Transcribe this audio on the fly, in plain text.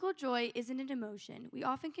Biblical joy isn't an emotion. We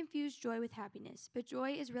often confuse joy with happiness, but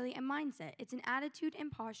joy is really a mindset. It's an attitude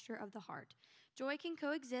and posture of the heart. Joy can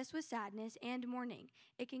coexist with sadness and mourning.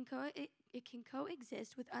 It can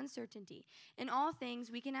coexist with uncertainty. In all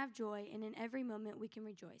things, we can have joy, and in every moment, we can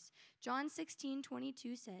rejoice. John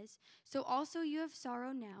 16:22 says, "So also you have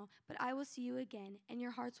sorrow now, but I will see you again, and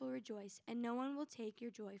your hearts will rejoice, and no one will take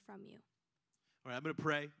your joy from you." All right, I'm going to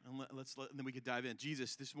pray, and and then we can dive in.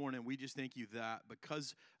 Jesus, this morning, we just thank you that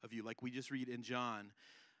because of you, like we just read in John,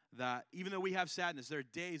 that even though we have sadness, there are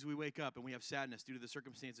days we wake up and we have sadness due to the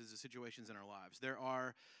circumstances and situations in our lives. There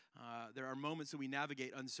are moments that we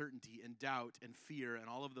navigate uncertainty and doubt and fear and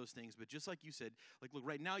all of those things. But just like you said, like, look,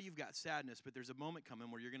 right now you've got sadness, but there's a moment coming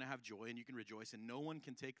where you're going to have joy and you can rejoice, and no one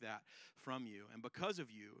can take that from you. And because of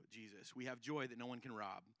you, Jesus, we have joy that no one can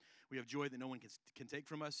rob. We have joy that no one can take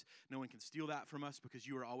from us. No one can steal that from us because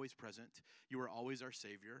you are always present. You are always our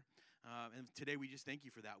Savior. And today we just thank you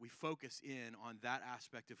for that. We focus in on that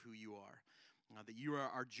aspect of who you are, that you are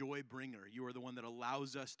our joy bringer. You are the one that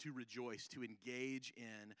allows us to rejoice, to engage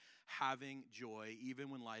in having joy, even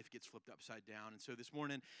when life gets flipped upside down. And so this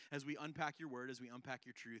morning, as we unpack your word, as we unpack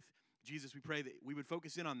your truth, Jesus, we pray that we would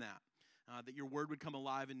focus in on that, that your word would come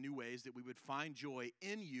alive in new ways, that we would find joy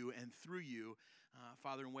in you and through you,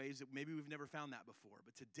 Father, in ways that maybe we've never found that before.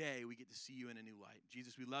 But today we get to see you in a new light.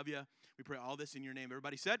 Jesus, we love you. We pray all this in your name.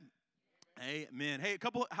 Everybody said? Amen. Hey, a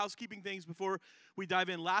couple housekeeping things before we dive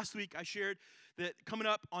in. Last week, I shared that coming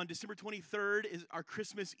up on December 23rd is our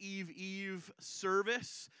Christmas Eve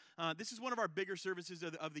service. This is one of our bigger services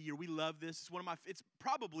of the year. We love this. It's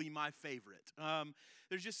probably my favorite.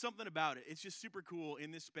 There's just something about it. It's just super cool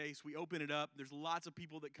in this space. We open it up. There's lots of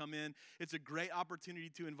people that come in. It's a great opportunity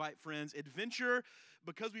to invite friends. Adventure,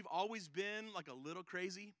 because we've always been like a little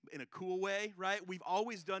crazy in a cool way, right? We've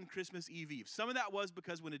always done Christmas Eve. Some of that was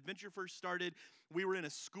because when Adventure first started, we were in a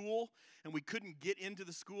school and we couldn't get into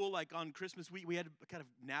the school like on Christmas week. We had to kind of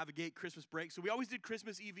navigate Christmas break. So we always did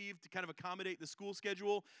Christmas Eve to kind of accommodate the school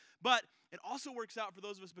schedule. But it also works out for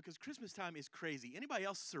those of us because Christmas time is crazy. Anybody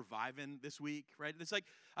else surviving this week, right? It's like,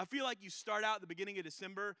 I feel like you start out at the beginning of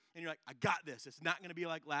December and you're like, I got this. It's not going to be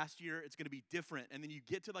like last year. It's going to be different. And then you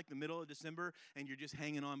get to like the middle of December and you're just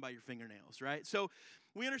hanging on by your fingernails, right? So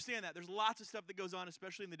we understand that. There's lots of stuff that goes on,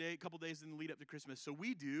 especially in the couple days in the lead up to Christmas. So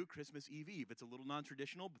we do Christmas Eve. It's a little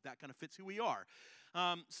non-traditional, but that kind of fits who we are.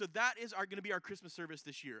 So that is going to be our Christmas service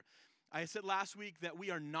this year. I said last week that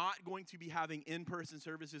we are not going to be having in-person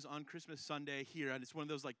services on Christmas Sunday here, and it's one of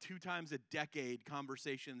those like 2 times a decade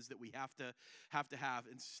conversations that we have to have.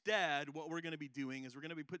 Instead, what we're going to be doing is we're going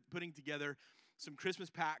to be putting together some Christmas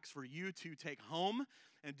packs for you to take home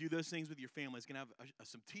and do those things with your family. It's going to have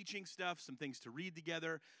some teaching stuff, some things to read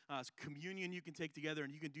together, communion you can take together,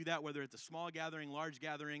 and you can do that whether it's a small gathering, large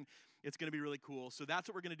gathering. It's going to be really cool. So that's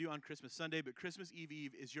what we're going to do on Christmas Sunday, but Christmas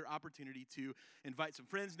Eve is your opportunity to invite some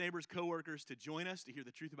friends, neighbors, coworkers to join us to hear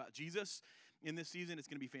the truth about Jesus in this season. It's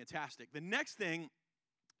going to be fantastic. The next thing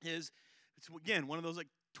is, it's again, one of those like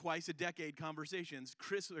twice a decade conversations.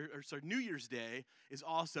 New Year's Day is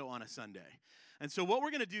also on a Sunday. And so what we're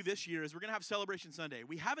going to do this year is we're going to have Celebration Sunday.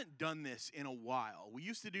 We haven't done this in a while. We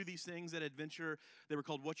used to do these things at Adventure. They were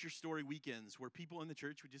called What's Your Story Weekends, where people in the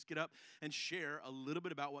church would just get up and share a little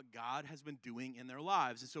bit about what God has been doing in their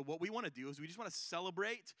lives. And so what we want to do is we just want to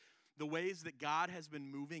celebrate the ways that God has been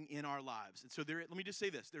moving in our lives. And so let me just say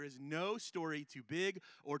this. There is no story too big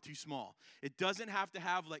or too small. It doesn't have to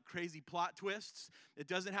have like crazy plot twists. It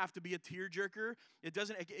doesn't have to be a tearjerker.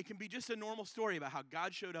 It can be just a normal story about how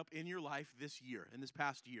God showed up in your life this year, in this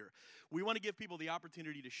past year. We want to give people the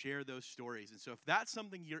opportunity to share those stories. And so if that's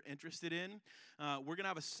something you're interested in, we're going to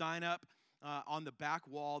have a sign up on the back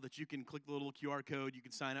wall that you can click the little QR code. You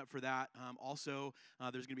can sign up for that. Also,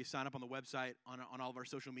 there's going to be a sign up on the website on all of our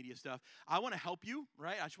social media stuff. I want to help you,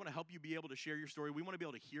 right? I just want to help you be able to share your story. We want to be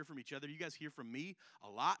able to hear from each other. You guys hear from me a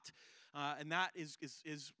lot. And that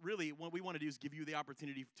is really what we want to do is give you the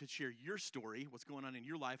opportunity to share your story, what's going on in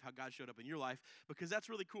your life, how God showed up in your life, because that's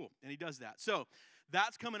really cool, and he does that. So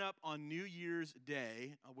that's coming up on New Year's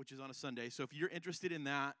Day, which is on a Sunday. So if you're interested in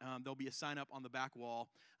that, there'll be a sign up on the back wall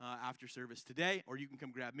after service today, or you can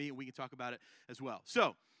come grab me, and we can talk about it as well.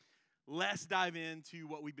 So let's dive into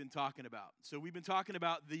what we've been talking about. So we've been talking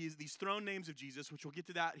about these throne names of Jesus, which we'll get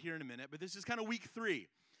to that here in a minute, but this is kind of week 3.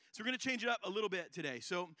 So we're going to change it up a little bit today.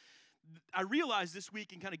 So I realized this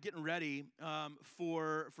week in kind of getting ready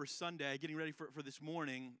for Sunday, getting ready for this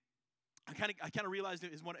morning, I kind of realized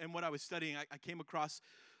it is in what I was studying. I came across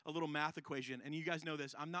a little math equation, and you guys know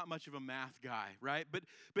this. I'm not much of a math guy, right? But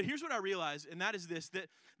here's what I realized, and that is this: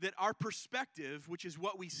 that our perspective, which is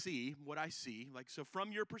what we see, what I see, like so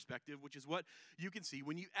from your perspective, which is what you can see,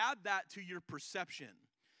 when you add that to your perception,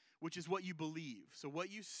 which is what you believe. So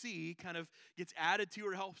what you see kind of gets added to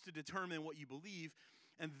or helps to determine what you believe.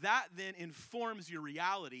 And that then informs your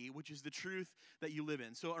reality, which is the truth that you live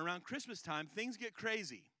in. So around Christmas time, things get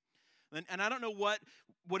crazy. And I don't know what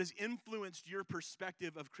has influenced your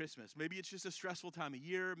perspective of Christmas. Maybe it's just a stressful time of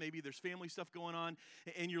year. Maybe there's family stuff going on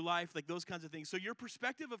in your life, like those kinds of things. So your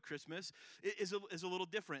perspective of Christmas is a little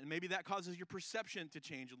different. And maybe that causes your perception to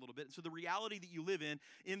change a little bit. And so the reality that you live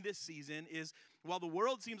in this season is, while the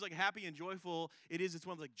world seems like happy and joyful, it's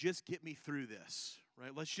one like, just get me through this.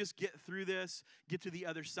 Right? Let's just get through this, get to the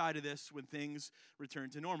other side of this when things return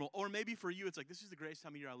to normal. Or maybe for you, it's like, this is the greatest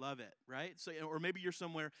time of year, I love it, right? So, or maybe you're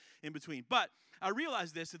somewhere in between. But I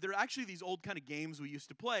realized that there are actually these old kind of games we used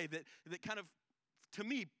to play that kind of, to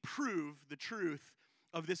me, prove the truth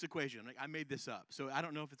of this equation. Like, I made this up, so I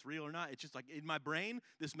don't know if it's real or not. It's just like, in my brain,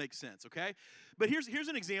 this makes sense, okay? But here's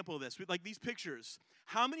an example of this. Like these pictures.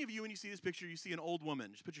 How many of you, when you see this picture, you see an old woman?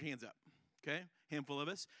 Just put your hands up. Okay, handful of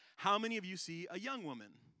us. How many of you see a young woman?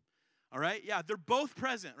 All right, yeah, they're both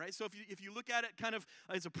present, right? So if you look at it kind of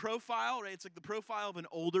as a profile, right, it's like the profile of an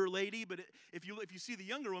older lady, but if you see the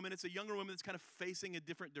younger woman, it's a younger woman that's kind of facing a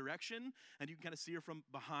different direction, and you can kind of see her from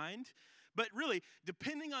behind. But really,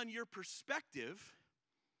 depending on your perspective,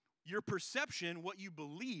 your perception, what you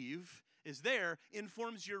believe is there,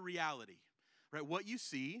 informs your reality, right? What you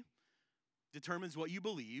see determines what you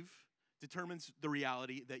believe, determines the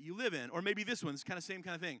reality that you live in. Or maybe this one's kind of same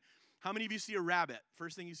kind of thing. How many of you see a rabbit?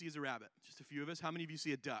 First thing you see is a rabbit. Just a few of us. How many of you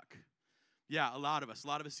see a duck? Yeah, a lot of us. A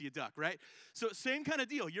lot of us see a duck, right? So same kind of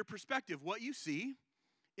deal. Your perspective, what you see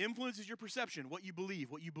influences your perception, what you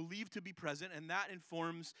believe to be present, and that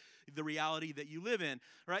informs the reality that you live in.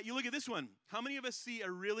 All right, you look at this one. How many of us see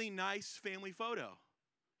a really nice family photo?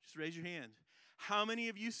 Just raise your hand. How many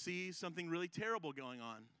of you see something really terrible going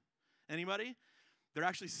on? Anybody? They're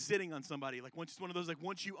actually sitting on somebody. Like once it's one of those, like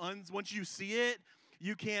once you see it,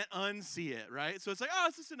 you can't unsee it, right? So it's like, oh,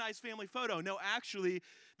 it's just a nice family photo. No, actually,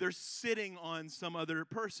 they're sitting on some other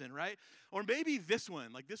person, right? Or maybe this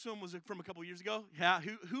one. Like this one was from a couple years ago. Yeah,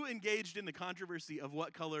 who engaged in the controversy of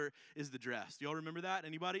what color is the dress? Do y'all remember that?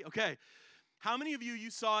 Anybody? Okay. How many of you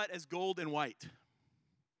saw it as gold and white?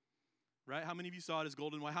 Right? How many of you saw it as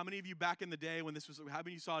gold and white? How many of you back in the day when how many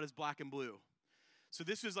of you saw it as black and blue? So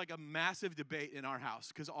this was like a massive debate in our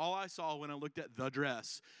house because all I saw when I looked at the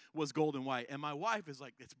dress was gold and white. And my wife is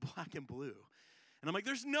like, it's black and blue. And I'm like,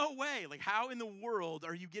 there's no way. Like, how in the world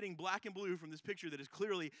are you getting black and blue from this picture that is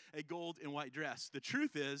clearly a gold and white dress? The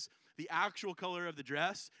truth is, the actual color of the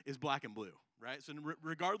dress is black and blue, right? So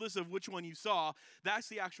regardless of which one you saw, that's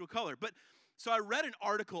the actual color. But so I read an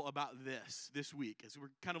article about this week as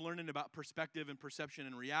we're kind of learning about perspective and perception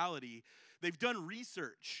and reality. They've done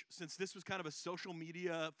research since this was kind of a social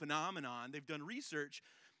media phenomenon. They've done research,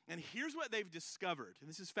 and here's what they've discovered, and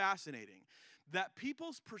this is fascinating, that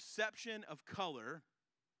people's perception of color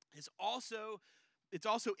is also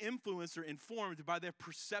influenced or informed by their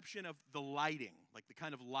perception of the lighting, like the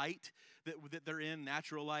kind of light that they're in,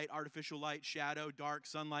 natural light, artificial light, shadow, dark,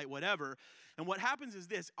 sunlight, whatever. And what happens is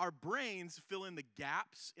this: our brains fill in the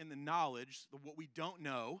gaps in the knowledge, what we don't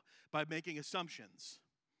know, by making assumptions.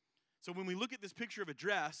 So when we look at this picture of a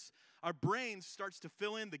dress, our brain starts to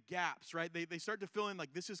fill in the gaps, right? They start to fill in,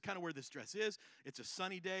 like, this is kind of where this dress is. It's a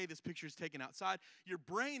sunny day. This picture is taken outside. Your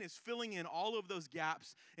brain is filling in all of those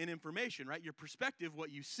gaps in information, right? Your perspective, what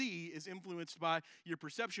you see, is influenced by your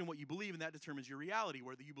perception, what you believe, and that determines your reality,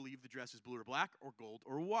 whether you believe the dress is blue or black or gold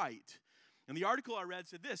or white. And the article I read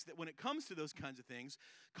said this, that when it comes to those kinds of things,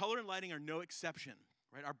 color and lighting are no exception.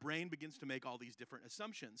 Right? Our brain begins to make all these different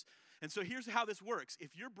assumptions. And so here's how this works.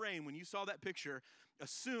 If your brain, when you saw that picture,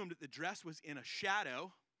 assumed that the dress was in a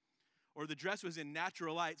shadow or the dress was in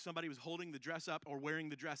natural light, somebody was holding the dress up or wearing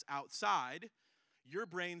the dress outside, your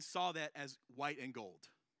brain saw that as white and gold.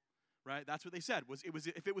 Right? That's what they said.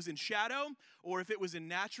 If it was in shadow or if it was in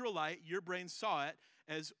natural light, your brain saw it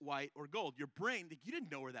as white or gold. Your brain, you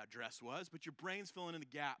didn't know where that dress was, but your brain's filling in the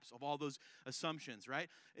gaps of all those assumptions, right?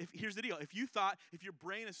 Here's the deal. If your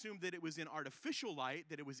brain assumed that it was in artificial light,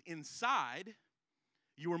 that it was inside,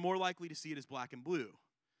 you were more likely to see it as black and blue.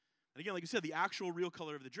 And again, like I said, the actual real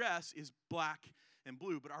color of the dress is black and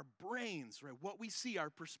blue, but our brains, right, what we see, our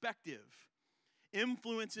perspective,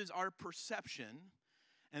 influences our perception,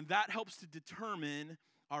 and that helps to determine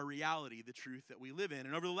our reality, the truth that we live in.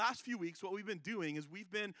 And over the last few weeks, what we've been doing is we've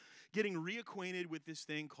been getting reacquainted with this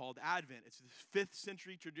thing called Advent. It's this 5th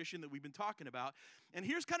century tradition that we've been talking about. And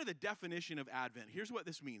here's kind of the definition of Advent. Here's what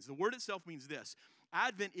this means. The word itself means this.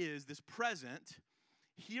 Advent is this present,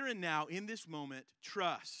 here and now, in this moment,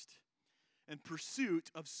 trust and pursuit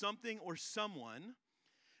of something or someone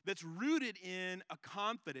that's rooted in a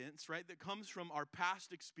confidence, right, that comes from our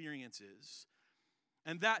past experiences.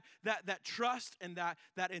 And that trust and that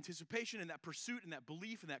anticipation and that pursuit and that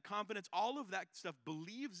belief and that confidence, all of that stuff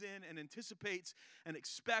believes in and anticipates and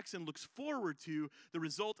expects and looks forward to the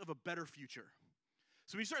result of a better future.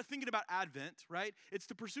 So when you start thinking about Advent, right, it's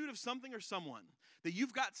the pursuit of something or someone that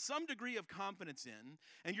you've got some degree of confidence in,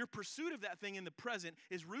 and your pursuit of that thing in the present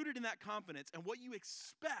is rooted in that confidence, and what you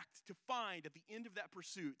expect to find at the end of that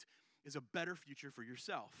pursuit is a better future for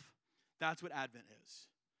yourself. That's what Advent is.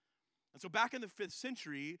 And so back in the 5th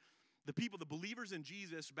century, the people, the believers in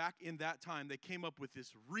Jesus back in that time, they came up with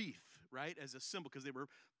this wreath, right, as a symbol because they were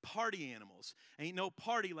party animals. Ain't no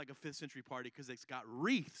party like a 5th century party because it's got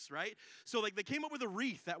wreaths, right? So like they came up with a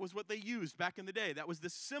wreath. That was what they used back in the day. That was the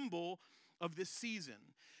symbol of this season.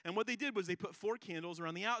 And what they did was they put 4 candles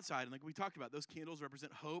around the outside. And like we talked about, those candles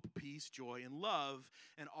represent hope, peace, joy, and love.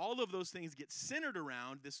 And all of those things get centered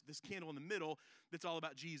around this candle in the middle that's all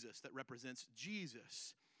about Jesus, that represents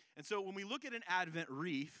Jesus. And so when we look at an Advent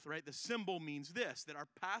wreath, right, the symbol means this, that our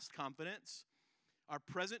past confidence, our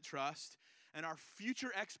present trust, and our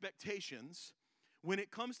future expectations, when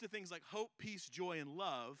it comes to things like hope, peace, joy, and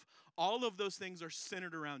love, all of those things are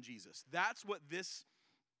centered around Jesus. That's what this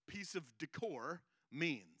piece of decor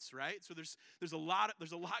means, right? So there's a lot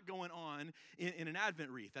going on in an Advent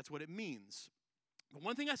wreath. That's what it means. But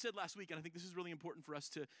one thing I said last week, and I think this is really important for us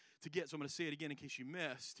to get, so I'm going to say it again in case you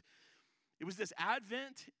missed. It was this: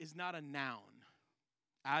 Advent is not a noun.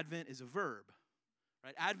 Advent is a verb,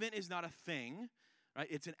 right? Advent is not a thing, right?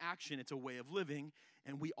 It's an action. It's a way of living,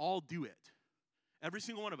 and we all do it. Every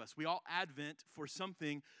single one of us. We all Advent for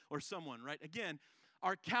something or someone, right? Again,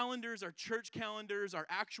 our calendars, our church calendars, our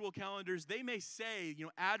actual calendars, they may say,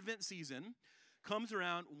 Advent season comes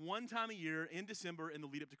around one time a year in December in the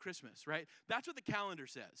lead up to Christmas, right? That's what the calendar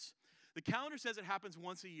says. The calendar says it happens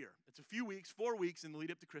once a year. It's a few weeks, 4 weeks in the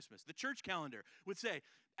lead up to Christmas. The church calendar would say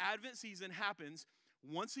Advent season happens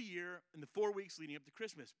once a year in the 4 weeks leading up to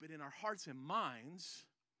Christmas. But in our hearts and minds,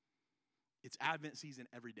 it's Advent season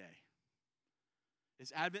every day.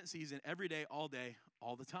 It's Advent season every day, all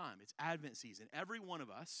the time. It's Advent season. Every one of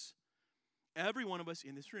us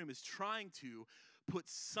in this room is trying to put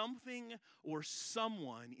something or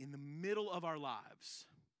someone in the middle of our lives.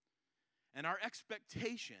 And our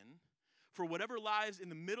expectation for whatever lies in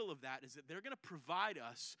the middle of that is that they're going to provide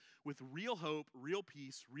us with real hope, real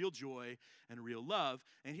peace, real joy, and real love.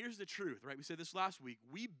 And here's the truth, right? We said this last week.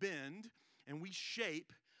 We bend and we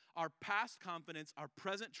shape our past confidence, our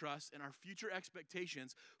present trust, and our future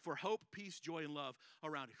expectations for hope, peace, joy, and love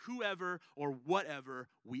around whoever or whatever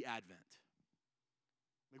we Advent.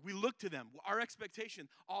 Like we look to them. Our expectation,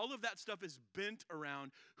 all of that stuff is bent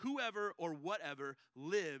around whoever or whatever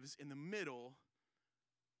lives in the middle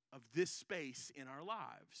of this space in our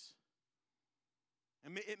lives.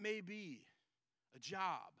 And it may be a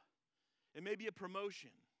job. It may be a promotion.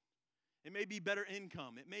 It may be better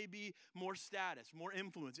income. It may be more status, more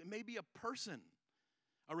influence. It may be a person,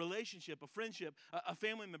 a relationship, a friendship, a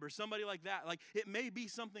family member, somebody like that. Like it may be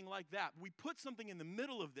something like that. We put something in the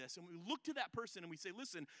middle of this and we look to that person and we say,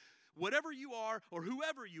 listen, whatever you are or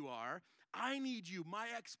whoever you are, I need you. My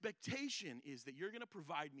expectation is that you're going to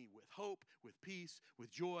provide me with hope, with peace, with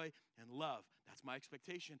joy, and love. That's my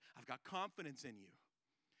expectation. I've got confidence in you.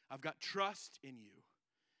 I've got trust in you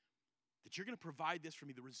that you're going to provide this for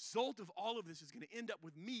me. The result of all of this is going to end up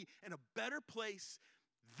with me in a better place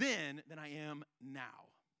then than I am now.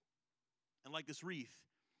 And like this wreath,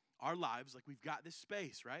 our lives, like we've got this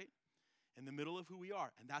space, right? In the middle of who we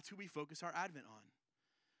are. And that's who we focus our Advent on.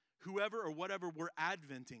 Whoever or whatever we're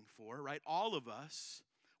Adventing for, right? All of us,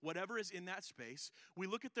 whatever is in that space, we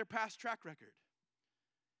look at their past track record.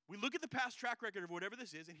 We look at the past track record of whatever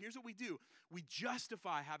this is, and here's what we do. We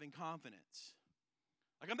justify having confidence.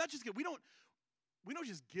 Like I'm not just kidding. We don't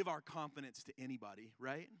just give our confidence to anybody,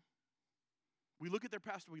 right? We look at their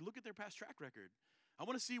past track record. I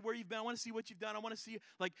want to see where you've been. I want to see what you've done. I want to see,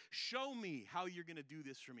 show me how you're going to do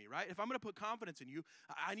this for me, right? If I'm going to put confidence in you,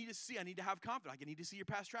 I need to have confidence. I need to see your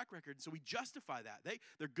past track record. So we justify that.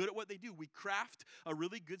 They're good at what they do. We craft a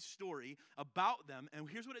really good story about them. And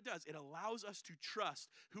here's what it does. It allows us to trust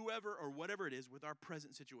whoever or whatever it is with our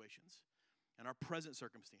present situations and our present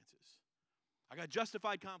circumstances. I got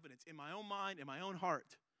justified confidence in my own mind, in my own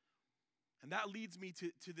heart. And that leads me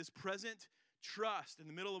to this present trust in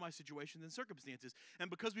the middle of my situations and circumstances. And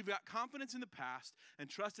because we've got confidence in the past and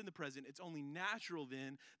trust in the present, it's only natural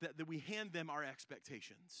then that we hand them our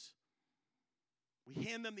expectations. We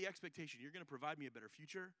hand them the expectation, you're going to provide me a better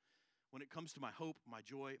future when it comes to my hope, my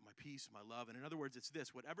joy, my peace, my love. And in other words, it's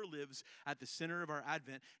this: whatever lives at the center of our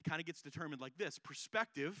Advent kind of gets determined like this.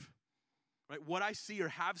 Perspective, right? What I see or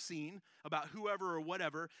have seen about whoever or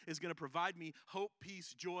whatever is going to provide me hope,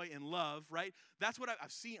 peace, joy, and love, right? That's what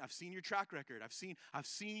I've seen. I've seen your track record. I've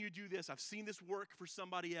seen you do this. I've seen this work for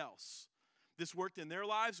somebody else. This worked in their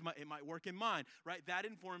lives. It might work in mine, right? That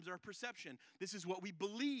informs our perception. This is what we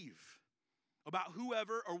believe about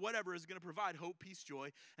whoever or whatever is going to provide hope, peace,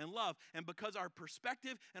 joy, and love. And because our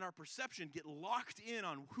perspective and our perception get locked in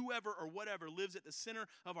on whoever or whatever lives at the center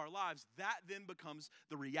of our lives, that then becomes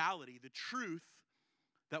the reality, the truth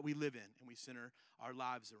that we live in and we center our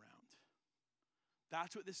lives around.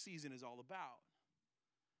 That's what this season is all about.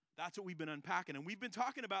 That's what we've been unpacking. And we've been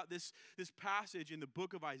talking about this passage in the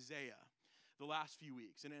book of Isaiah the last few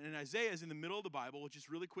weeks. And Isaiah is in the middle of the Bible, which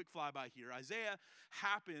is really quick flyby here. Isaiah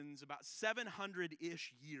happens about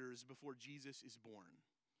 700-ish years before Jesus is born.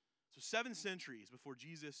 So 7 centuries before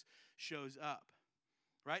Jesus shows up,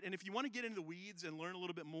 right? And if you want to get into the weeds and learn a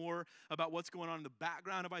little bit more about what's going on in the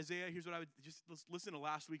background of Isaiah, here's what I would just listen to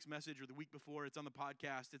last week's message or the week before. It's on the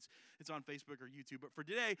podcast. It's on Facebook or YouTube. But for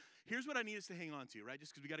today, here's what I need us to hang on to, right?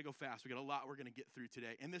 Just because we got to go fast. We got a lot we're going to get through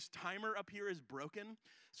today. And this timer up here is broken,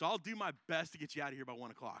 so I'll do my best to get you out of here by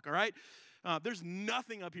 1 o'clock, all right? There's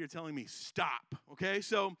nothing up here telling me stop, okay?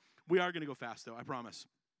 So we are going to go fast, though, I promise.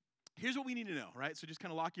 Here's what we need to know, right? So just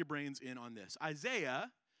kind of lock your brains in on this.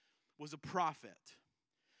 Isaiah was a prophet.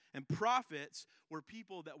 And prophets were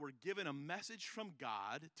people that were given a message from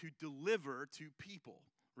God to deliver to people,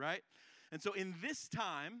 right? And so in this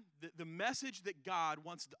time, the message that God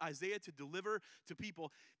wants Isaiah to deliver to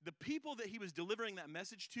people, the people that he was delivering that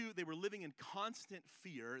message to, they were living in constant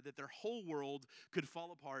fear that their whole world could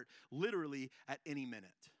fall apart literally at any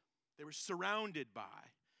minute. They were surrounded by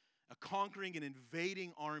a conquering and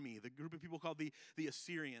invading army, the group of people called the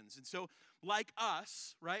Assyrians. And so like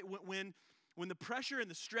us, right, when the pressure and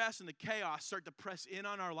the stress and the chaos start to press in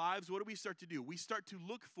on our lives, what do we start to do? We start to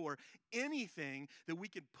look for anything that we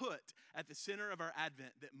can put at the center of our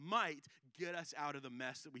Advent that might get us out of the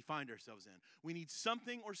mess that we find ourselves in. We need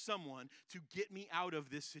something or someone to get me out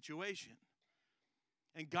of this situation.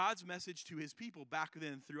 And God's message to his people back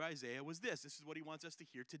then through Isaiah was this. This is what he wants us to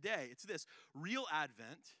hear today. It's this: real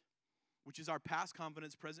Advent, which is our past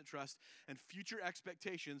confidence, present trust, and future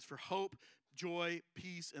expectations for hope, joy,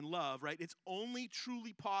 peace, and love, right? It's only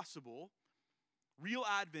truly possible, real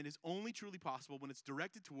Advent is only truly possible when it's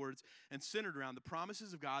directed towards and centered around the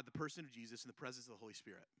promises of God, the person of Jesus, and the presence of the Holy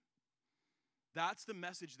Spirit. That's the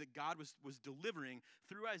message that God was delivering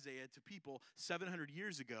through Isaiah to people 700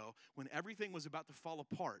 years ago when everything was about to fall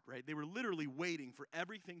apart, right? They were literally waiting for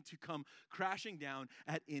everything to come crashing down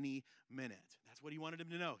at any minute. That's what he wanted them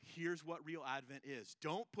to know. Here's what real Advent is.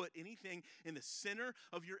 Don't put anything in the center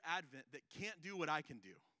of your Advent that can't do what I can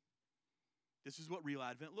do. This is what real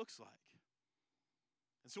Advent looks like.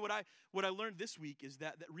 And so what I learned this week is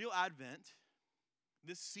that real Advent,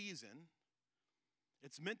 this season,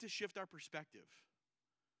 it's meant to shift our perspective.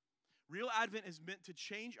 Real Advent is meant to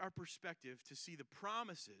change our perspective to see the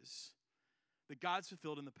promises that God's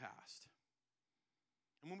fulfilled in the past.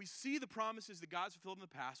 And when we see the promises that God's fulfilled in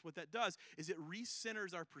the past, what that does is it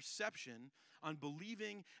recenters our perception on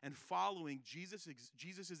believing and following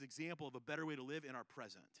Jesus' example of a better way to live in our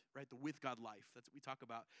present, right? The with God life. That's what we talk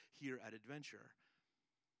about here at Adventure.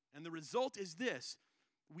 And the result is this: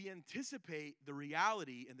 we anticipate the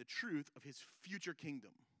reality and the truth of his future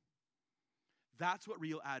kingdom. That's what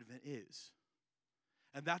real Advent is.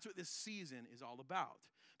 And that's what this season is all about.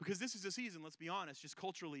 Because this is a season, let's be honest, just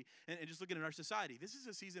culturally and just looking at our society, this is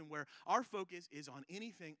a season where our focus is on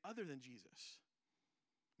anything other than Jesus.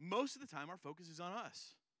 Most of the time, our focus is on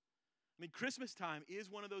us. I mean, Christmas time is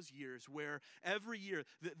one of those years where every year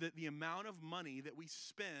the amount of money that we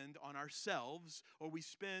spend on ourselves or we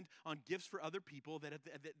spend on gifts for other people that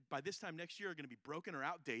by this time next year are going to be broken or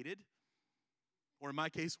outdated, or in my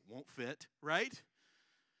case, won't fit, right?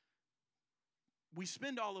 We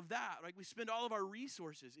spend all of that, right? We spend all of our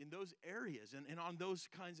resources in those areas and on those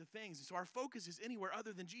kinds of things. And so our focus is anywhere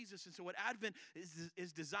other than Jesus. And so what Advent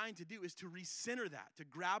is designed to do is to recenter that, to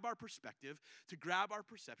grab our perspective, to grab our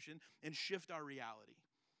perception, and shift our reality.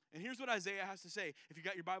 And here's what Isaiah has to say. If you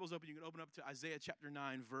got your Bibles open, you can open up to Isaiah chapter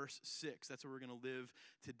 9, verse 6. That's where we're going to live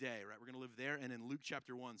today, right? We're going to live there and in Luke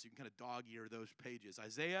chapter 1, so you can kind of dog-ear those pages.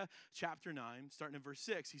 Isaiah chapter 9, starting in verse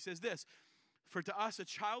 6, he says this: For to us a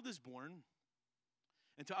child is born,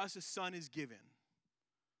 and to us a son is given.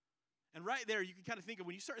 And right there, you can kind of think of,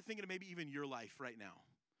 when you start thinking of maybe even your life right now,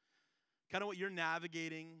 kind of what you're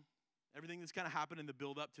navigating, everything that's kind of happened in the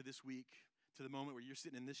build-up to this week, to the moment where you're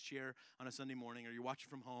sitting in this chair on a Sunday morning, or you're watching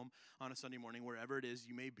from home on a Sunday morning, wherever it is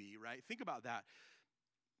you may be, right? Think about that.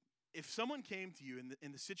 If someone came to you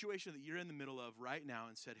in the situation that you're in the middle of right now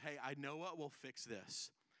and said, hey, I know what will fix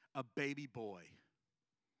this, a baby boy.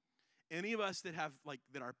 Any of us that have,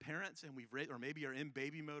 that are parents and we've raised, or maybe are in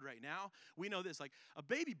baby mode right now, we know this, a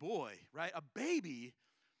baby boy, right? A baby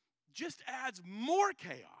just adds more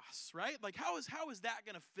chaos, right? How is that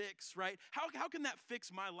going to fix, right? How can that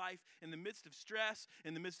fix my life in the midst of stress,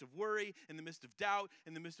 in the midst of worry, in the midst of doubt,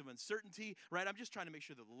 in the midst of uncertainty, right? I'm just trying to make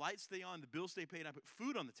sure that the lights stay on, the bills stay paid, and I put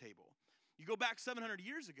food on the table. You go back 700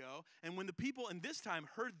 years ago, and when the people in this time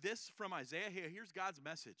heard this from Isaiah, hey, here's God's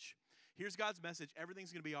message. Here's God's message.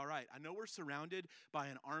 Everything's going to be all right. I know we're surrounded by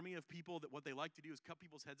an army of people that what they like to do is cut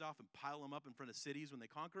people's heads off and pile them up in front of cities when they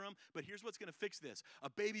conquer them. But here's what's going to fix this.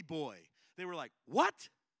 A baby boy. They were like, what?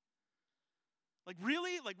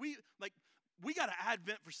 Really? We got to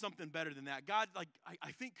advent for something better than that. God,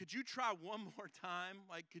 I think, could you try one more time?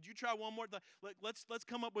 Could you try one more time? Let's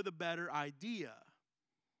come up with a better idea.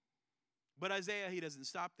 But Isaiah, he doesn't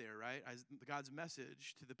stop there, right? God's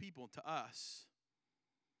message to the people, to us,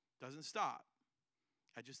 doesn't stop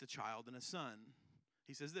at just a child and a son.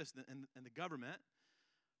 He says this, and the government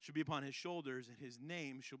should be upon his shoulders, and his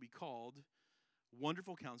name shall be called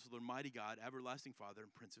Wonderful Counselor, Mighty God, Everlasting Father,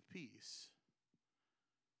 and Prince of Peace.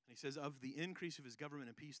 And he says, of the increase of his government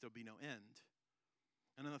and peace there'll be no end.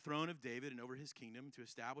 And on the throne of David and over his kingdom, to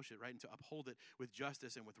establish it, right, and to uphold it with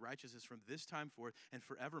justice and with righteousness from this time forth and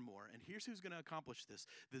forevermore. And here's who's going to accomplish this.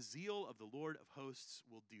 The zeal of the Lord of hosts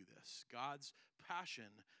will do this. God's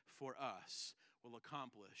passion for us will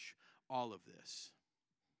accomplish all of this.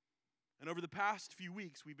 And over the past few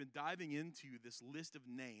weeks, we've been diving into this list of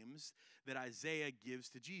names that Isaiah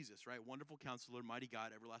gives to Jesus, right? Wonderful Counselor, Mighty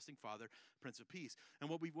God, Everlasting Father, Prince of Peace. And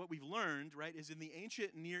what we've learned, right, is in the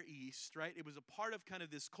ancient Near East, right, it was a part of kind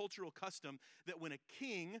of this cultural custom that when a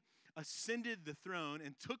king ascended the throne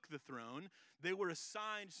and took the throne, they were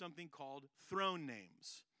assigned something called throne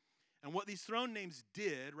names. And what these throne names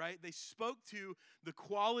did, right, they spoke to the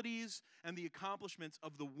qualities and the accomplishments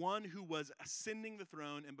of the one who was ascending the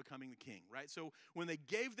throne and becoming the king, right? So when they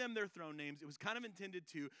gave them their throne names, it was kind of intended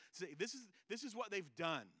to say, this is what they've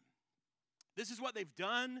done. This is what they've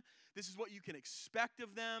done. This is what you can expect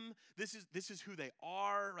of them. This is who they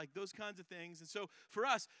are, like those kinds of things. And so for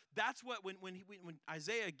us, that's what when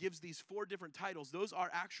Isaiah gives these 4 different titles, those are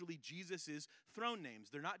actually Jesus's throne names.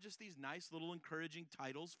 They're not just these nice little encouraging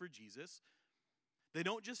titles for Jesus. They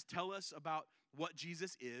don't just tell us about what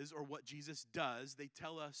Jesus is or what Jesus does. They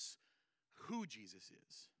tell us who Jesus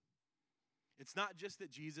is. It's not just that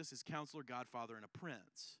Jesus is Counselor, Godfather, and a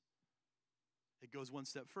Prince. It goes one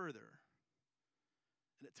step further.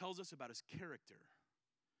 And it tells us about his character.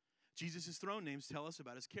 Jesus' throne names tell us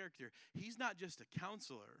about his character. He's not just a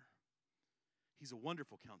counselor. He's a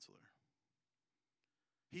wonderful counselor.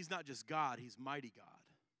 He's not just God. He's mighty God.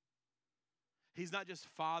 He's not just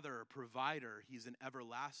father or provider. He's an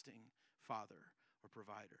everlasting father or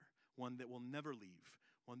provider. One that will never leave.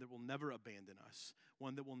 One that will never abandon us.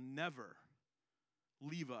 One that will never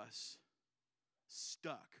leave us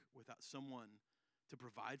stuck without someone to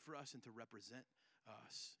provide for us and to represent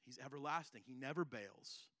us. He's everlasting. He never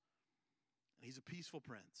bails. And he's a peaceful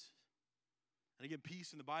prince. And again,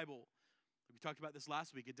 peace in the Bible, we talked about this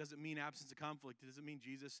last week, it doesn't mean absence of conflict. It doesn't mean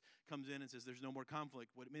Jesus comes in and says there's no more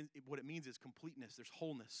conflict. What it means is completeness. There's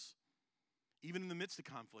wholeness. Even in the midst of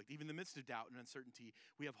conflict, even in the midst of doubt and uncertainty,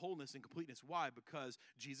 we have wholeness and completeness. Why? Because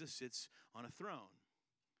Jesus sits on a throne.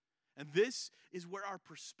 And this is where our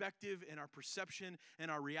perspective and our perception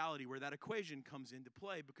and our reality, where that equation comes into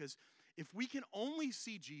play. Because if we can only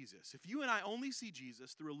see Jesus, if you and I only see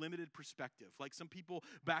Jesus through a limited perspective, like some people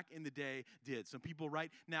back in the day did, some people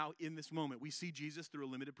right now in this moment, we see Jesus through a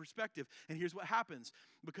limited perspective. And here's what happens.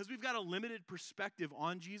 Because we've got a limited perspective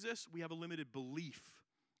on Jesus, we have a limited belief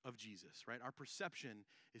of Jesus, right? Our perception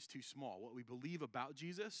is too small. What we believe about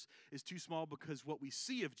Jesus is too small because what we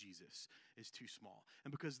see of Jesus is too small.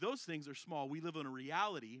 And because those things are small, we live in a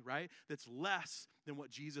reality, right, that's less than what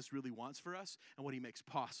Jesus really wants for us and what he makes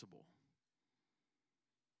possible.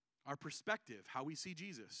 Our perspective, how we see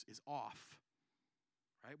Jesus, is off,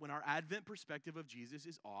 right? When our Advent perspective of Jesus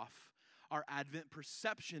is off, our Advent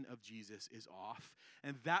perception of Jesus is off,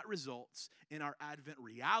 and that results in our Advent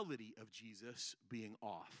reality of Jesus being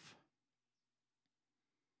off.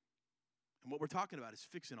 And what we're talking about is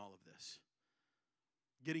fixing all of this.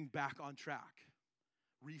 getting back on track,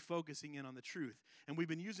 refocusing in on the truth. And we've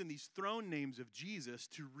been using these throne names of Jesus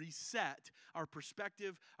to reset our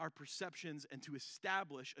perspective, our perceptions, and to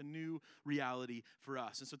establish a new reality for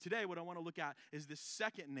us. And so today what I want to look at is the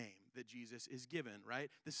second name that Jesus is given,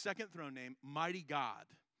 right? The second throne name, Mighty God,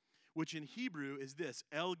 which in Hebrew is this,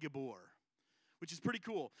 El Gibor, which is pretty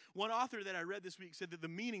cool. One author that I read this week said that the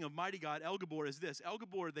meaning of Mighty God, El Gibor, is this. El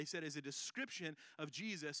Gibor, they said, is a description of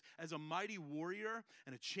Jesus as a mighty warrior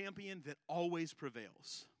and a champion that always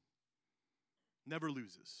prevails, never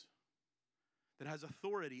loses, that has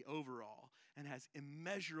authority over all and has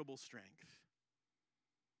immeasurable strength.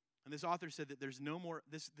 And this author said that there's no more,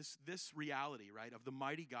 this reality, right, of the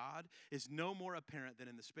mighty God is no more apparent than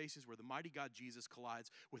in the spaces where the mighty God Jesus collides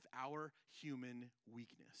with our human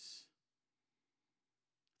weakness.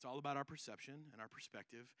 It's all about our perception and our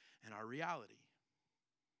perspective and our reality.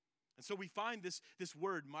 And so we find this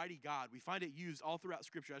word, mighty God, we find it used all throughout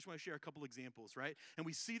Scripture. I just want to share a couple examples, right? And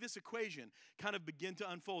we see this equation kind of begin to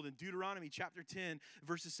unfold in Deuteronomy chapter 10,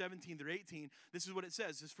 verses 17 through 18. This is what it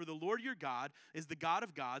says. It says, for the Lord your God is the God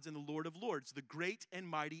of gods and the Lord of lords, the great and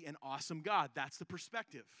mighty and awesome God. That's the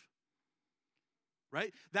perspective.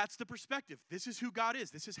 Right? That's the perspective. This is who God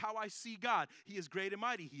is. This is how I see God. He is great and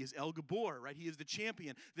mighty. He is El Gibor, right? He is the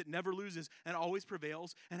champion that never loses and always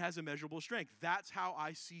prevails and has immeasurable strength. That's how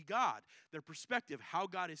I see God. Their perspective, how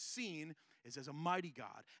God is seen, is as a mighty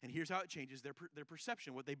God. And here's how it changes their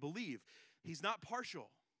perception, what they believe. He's not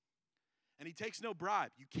partial, and he takes no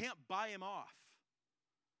bribe. You can't buy him off.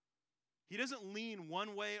 He doesn't lean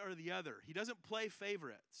one way or the other. He doesn't play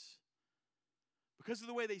favorites. Because of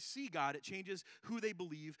the way they see God, it changes who they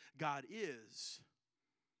believe God is.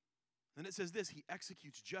 And it says this, he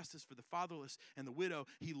executes justice for the fatherless and the widow.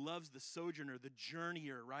 He loves the sojourner, the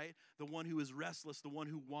journeyer, right? The one who is restless, the one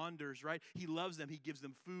who wanders, right? He loves them. He gives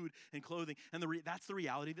them food and clothing. And that's the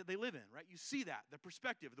reality that they live in, right? You see that, the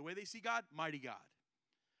perspective, the way they see God, mighty God.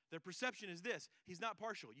 Their perception is this, he's not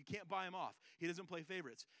partial. You can't buy him off. He doesn't play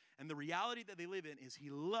favorites. And the reality that they live in is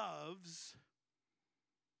he loves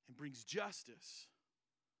and brings justice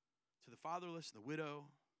to the fatherless, the widow,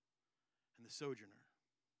 and the sojourner,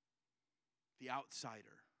 the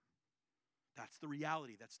outsider. That's the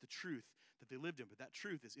reality. That's the truth that they lived in. But that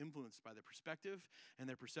truth is influenced by their perspective and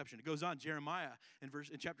their perception. It goes on, Jeremiah in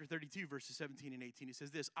chapter 32, verses 17 and 18. He says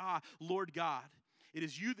this, Lord God, it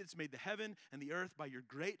is you that's made the heaven and the earth by your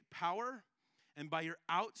great power and by your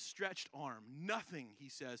outstretched arm. Nothing, he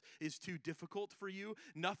says, is too difficult for you.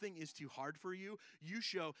 Nothing is too hard for you. You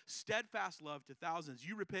show steadfast love to thousands.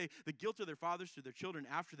 You repay the guilt of their fathers to their children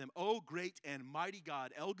after them. O great and mighty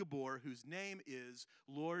God, El Gibor, whose name is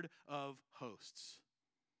Lord of hosts.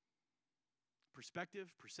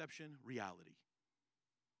 Perspective, perception, reality.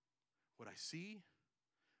 What I see,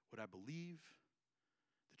 what I believe,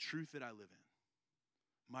 the truth that I live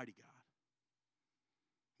in. Mighty God.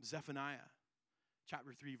 Zephaniah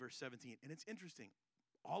chapter 3, verse 17. And it's interesting.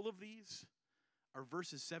 All of these are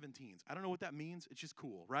verses 17s. I don't know what that means. It's just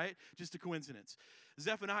cool, right? Just a coincidence.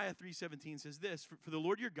 Zephaniah 3:17 says this, for the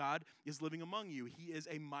Lord your God is living among you. He is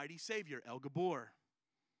a mighty Savior, El Gibor.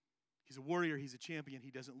 He's a warrior. He's a champion.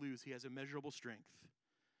 He doesn't lose. He has immeasurable strength.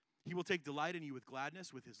 He will take delight in you with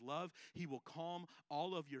gladness, with his love. He will calm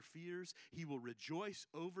all of your fears. He will rejoice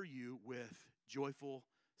over you with joyful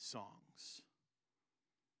songs.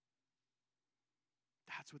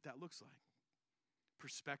 That's what that looks like.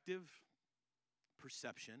 Perspective,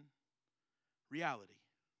 perception, reality.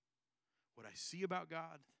 What I see about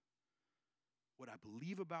God, what I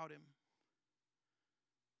believe about him,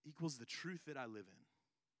 equals the truth that I live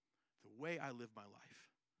in, the way I live my life.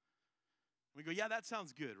 We go, yeah, that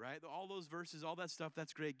sounds good, right? All those verses, all that stuff,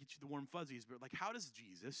 that's great, get you the warm fuzzies. But like, how does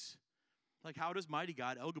Jesus, how does mighty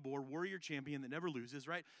God, El Gibor, warrior champion that never loses,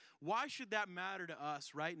 right? Why should that matter to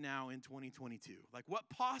us right now in 2022? Like, what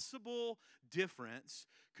possible difference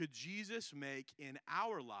could Jesus make in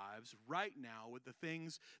our lives right now with the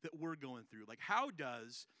things that we're going through? Like, how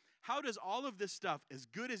does all of this stuff, as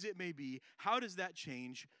good as it may be, how does that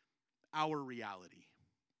change our reality?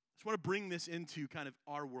 I just want to bring this into kind of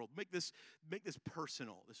our world. Make this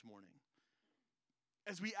personal this morning.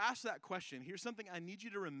 As we ask that question, here's something I need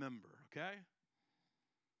you to remember, okay?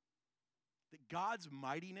 That God's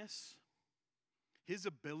mightiness, his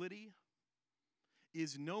ability,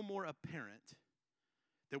 is no more apparent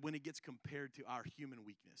than when it gets compared to our human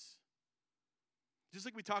weakness. Just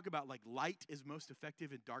like we talk about, like, light is most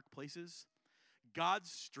effective in dark places,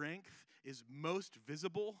 God's strength is most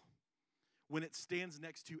visible when it stands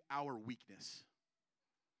next to our weakness.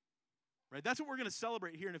 right? That's what we're going to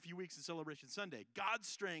celebrate here in a few weeks in Celebration Sunday. God's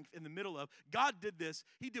strength in the middle of, God did this.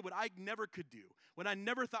 He did what I never could do. When I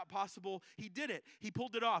never thought possible, he did it. He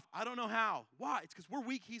pulled it off. I don't know how. Why? It's because we're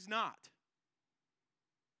weak. He's not.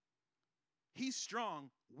 He's strong.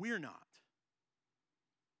 We're not.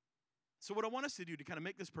 So what I want us to do to kind of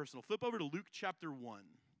make this personal, flip over to Luke chapter 1.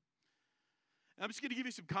 And I'm just going to give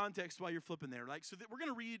you some context while you're flipping there. So that we're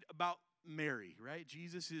going to read about Mary, right?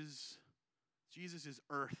 Jesus is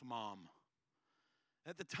earth mom.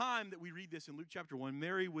 At the time that we read this in Luke chapter 1,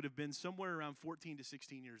 Mary would have been somewhere around 14 to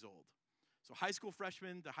 16 years old. So high school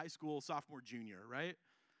freshman to high school sophomore, junior, right?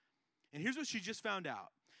 And here's what she just found out.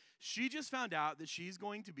 She just found out that she's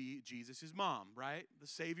going to be Jesus' mom, right? The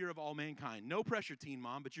savior of all mankind. No pressure, teen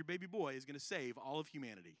mom, but your baby boy is going to save all of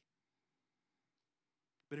humanity.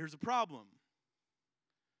 But here's a problem.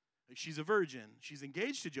 She's a virgin. She's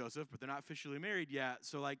engaged to Joseph, but they're not officially married yet.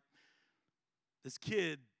 So, this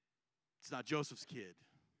kid, it's not Joseph's kid.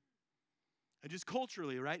 And just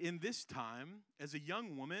culturally, right, in this time, as a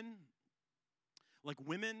young woman,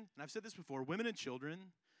 women, and I've said this before, women and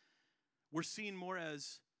children were seen more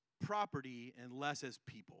as property and less as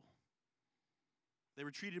people. They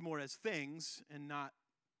were treated more as things and not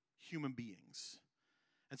human beings.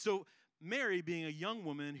 And so Mary, being a young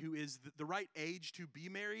woman who is the right age to be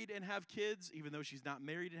married and have kids, even though she's not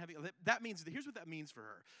married and having, that means, here's what that means for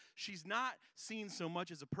her. She's not seen so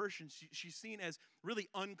much as a person, she's seen as really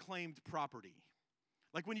unclaimed property.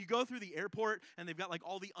 Like when you go through the airport and they've got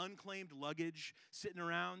all the unclaimed luggage sitting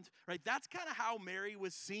around, right? That's kind of how Mary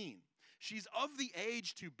was seen. She's of the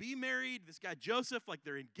age to be married. This guy Joseph,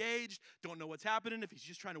 they're engaged, don't know what's happening, if he's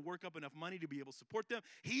just trying to work up enough money to be able to support them.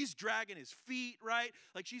 He's dragging his feet, right?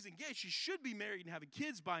 She's engaged. She should be married and having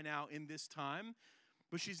kids by now in this time,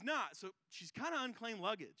 but she's not. So she's kind of unclaimed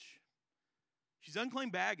luggage. She's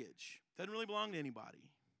unclaimed baggage. Doesn't really belong to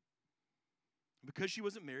anybody. Because she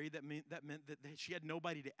wasn't married, that meant that she had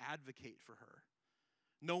nobody to advocate for her.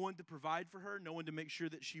 No one to provide for her, no one to make sure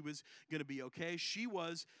that she was going to be okay. She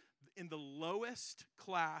was in the lowest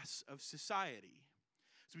class of society.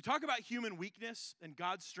 So we talk about human weakness and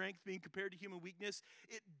God's strength being compared to human weakness.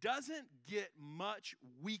 It doesn't get much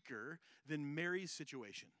weaker than Mary's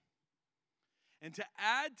situation. And to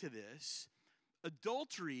add to this,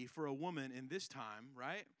 adultery for a woman in this time,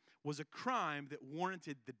 right, was a crime that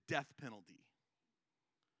warranted the death penalty.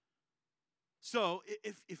 So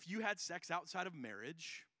if you had sex outside of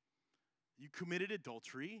marriage, you committed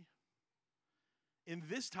adultery, in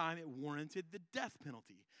this time it warranted the death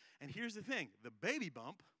penalty. And here's the thing, the baby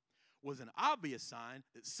bump was an obvious sign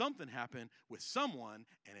that something happened with someone,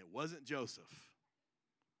 and it wasn't Joseph.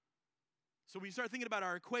 So when you start thinking about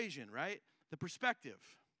our equation, right, the perspective,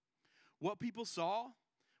 what people saw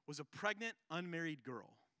was a pregnant, unmarried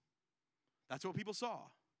girl. That's what people saw.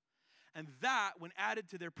 And that, when added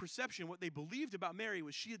to their perception, what they believed about Mary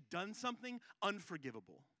was she had done something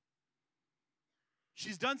unforgivable.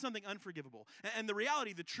 She's done something unforgivable. And the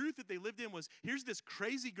reality, the truth that they lived in was, here's this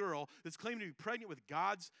crazy girl that's claiming to be pregnant with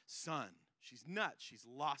God's son. She's nuts. She's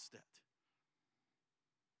lost it.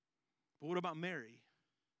 But what about Mary?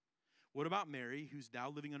 What about Mary, who's now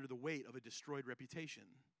living under the weight of a destroyed reputation?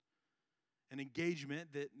 An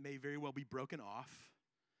engagement that may very well be broken off.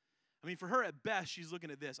 I mean, for her, at best, she's looking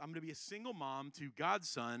at this. I'm going to be a single mom to God's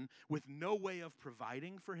son with no way of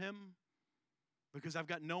providing for him because I've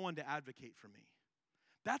got no one to advocate for me.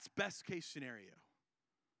 That's best case scenario.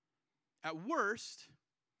 At worst,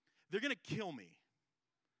 they're going to kill me.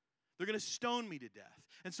 They're going to stone me to death.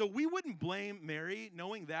 And so we wouldn't blame Mary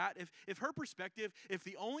knowing that. If her perspective, if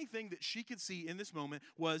the only thing that she could see in this moment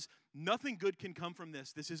was nothing good can come from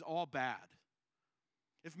this is all bad.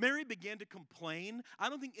 If Mary began to complain, I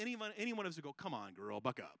don't think any one of us would go, come on, girl,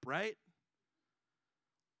 buck up, right?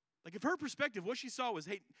 If her perspective, what she saw was,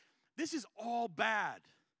 hey, this is all bad.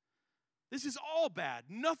 This is all bad.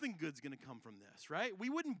 Nothing good's going to come from this, right? We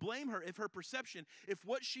wouldn't blame her if her perception, if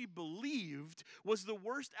what she believed was the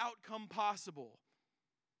worst outcome possible.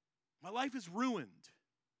 My life is ruined.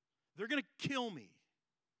 They're going to kill me.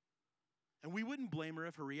 And we wouldn't blame her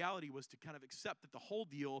if her reality was to kind of accept that the whole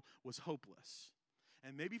deal was hopeless.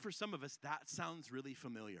 And maybe for some of us, that sounds really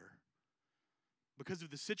familiar. Because of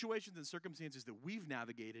the situations and circumstances that we've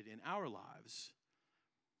navigated in our lives,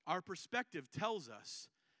 our perspective tells us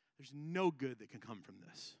there's no good that can come from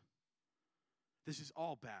this. This is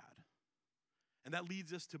all bad. And that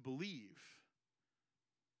leads us to believe.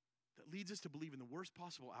 That leads us to believe in the worst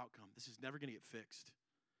possible outcome. This is never going to get fixed.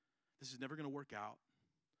 This is never going to work out.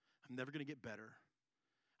 I'm never going to get better.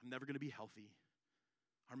 I'm never going to be healthy.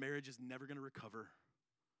 Our marriage is never going to recover.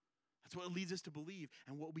 That's what leads us to believe.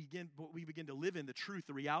 And what we begin to live in, the truth,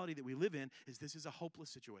 the reality that we live in, is this is a hopeless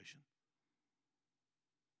situation.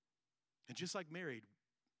 And just like Mary,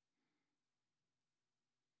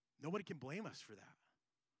 nobody can blame us for that.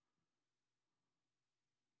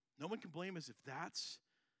 No one can blame us if that's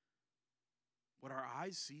what our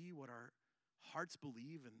eyes see, what our hearts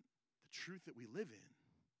believe, and the truth that we live in.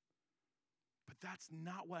 But that's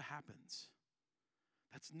not what happens.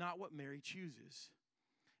 That's not what Mary chooses.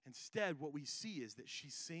 Instead, what we see is that she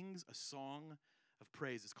sings a song of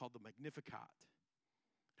praise. It's called the Magnificat.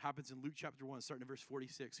 It happens in Luke chapter 1, starting in verse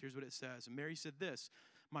 46. Here's what it says. And Mary said this,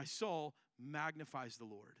 "My soul magnifies the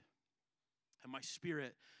Lord, and my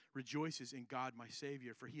spirit rejoices in God my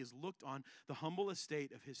Savior, for he has looked on the humble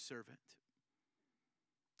estate of his servant.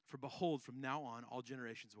 For behold, from now on all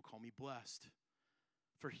generations will call me blessed.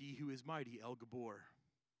 For he who is mighty, El Gabor,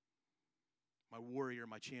 my warrior,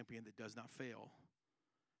 my champion that does not fail,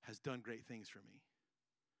 has done great things for me.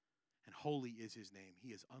 And holy is his name.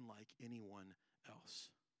 He is unlike anyone else.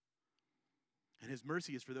 And his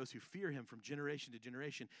mercy is for those who fear him from generation to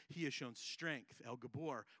generation. He has shown strength, El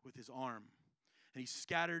Gabor, with his arm. And he's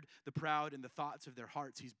scattered the proud in the thoughts of their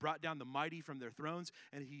hearts. He's brought down the mighty from their thrones,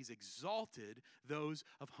 and he's exalted those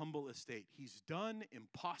of humble estate. He's done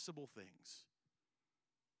impossible things.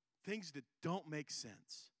 Things that don't make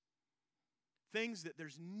sense. Things that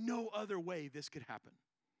there's no other way this could happen.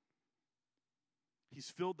 He's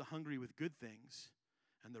filled the hungry with good things,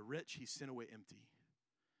 and the rich he sent away empty.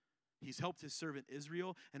 He's helped his servant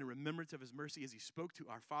Israel, and in remembrance of his mercy as he spoke to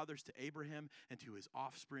our fathers, to Abraham, and to his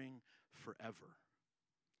offspring forever."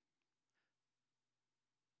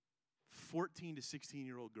 14 to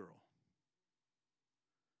 16-year-old girl.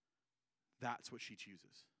 That's what she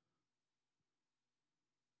chooses.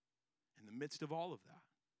 In the midst of all of that,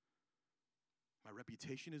 my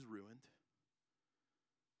reputation is ruined.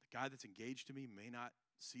 The guy that's engaged to me may not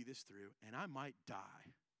see this through, and I might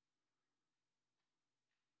die.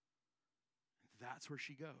 That's where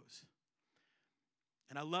she goes.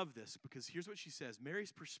 And I love this because here's what she says.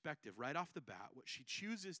 Mary's perspective right off the bat, what she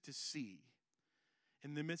chooses to see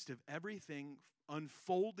in the midst of everything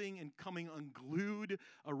unfolding and coming unglued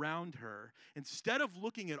around her, instead of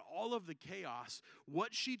looking at all of the chaos,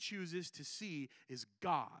 what she chooses to see is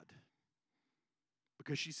God.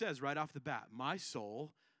 Because she says right off the bat, "My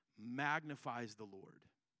soul magnifies the Lord."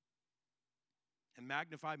 And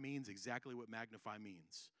magnify means exactly what magnify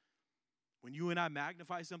means. When you and I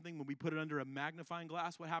magnify something, when we put it under a magnifying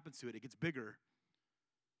glass, what happens to it? It gets bigger.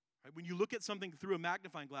 Right? When you look at something through a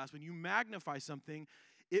magnifying glass, when you magnify something,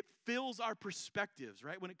 it fills our perspectives,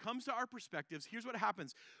 right? When it comes to our perspectives, here's what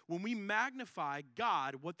happens. When we magnify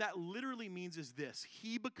God, what that literally means is this: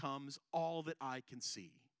 he becomes all that I can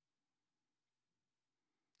see.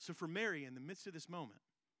 So for Mary, in the midst of this moment,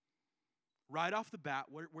 right off the bat,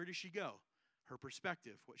 where does she go? Her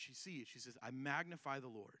perspective, what she sees. She says, "I magnify the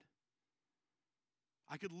Lord."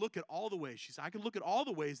 I could look at all the ways. She said, I could look at all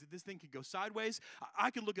the ways that this thing could go sideways.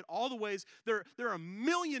 I could look at all the ways. There are a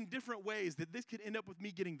million different ways that this could end up with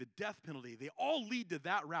me getting the death penalty. They all lead to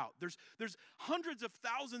that route. There's hundreds of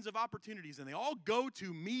thousands of opportunities, and they all go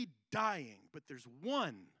to me dying. But there's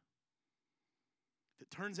one that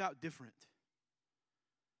turns out different.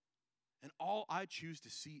 And all I choose to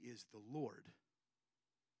see is the Lord.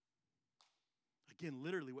 Again,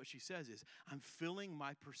 literally what she says is, I'm filling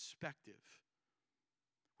my perspective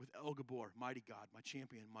with El Gabor, mighty God, my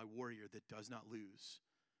champion, my warrior that does not lose.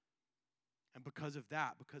 And because of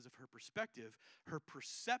that, because of her perspective, her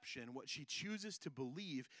perception, what she chooses to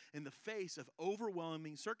believe in the face of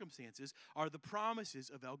overwhelming circumstances, are the promises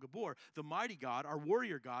of El Gabor, the mighty God, our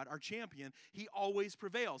warrior God, our champion. He always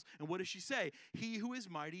prevails. And what does she say? He who is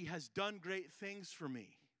mighty has done great things for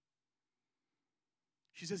me.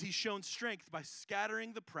 She says he's shown strength by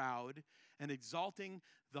scattering the proud and exalting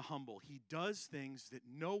the humble. He does things that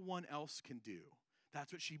no one else can do.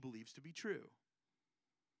 That's what she believes to be true.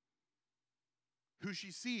 Who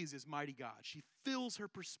she sees is mighty God. She fills her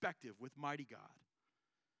perspective with mighty God.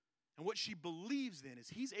 And what she believes then is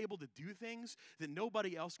he's able to do things that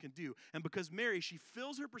nobody else can do. And because Mary, she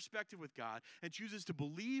fills her perspective with God and chooses to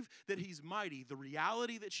believe that he's mighty, the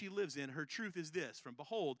reality that she lives in, her truth is this: from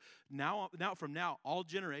behold, from now, all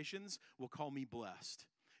generations will call me blessed.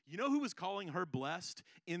 You know who was calling her blessed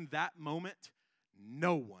in that moment?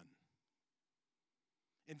 No one.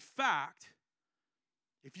 In fact,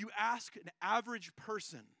 if you ask an average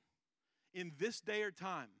person in this day or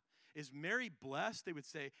time, is Mary blessed? They would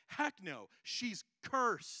say, heck no, she's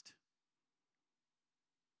cursed.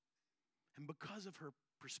 And because of her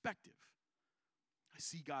perspective, I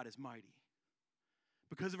see God as mighty.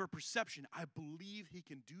 Because of our perception, I believe he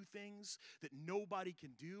can do things that nobody can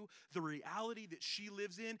do. The reality that she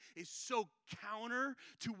lives in is so counter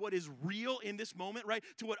to what is real in this moment, right?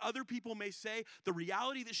 To what other people may say. The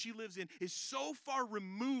reality that she lives in is so far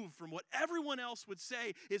removed from what everyone else would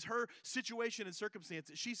say is her situation and circumstance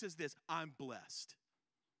that she says this, I'm blessed.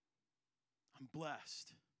 I'm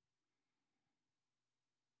blessed.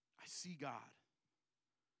 I see God.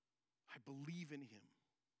 I believe in him.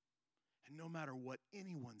 And no matter what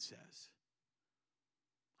anyone says,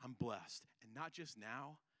 I'm blessed. And not just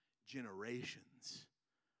now, generations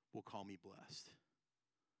will call me blessed.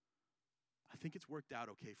 I think it's worked out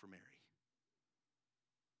okay for Mary.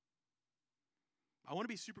 I want to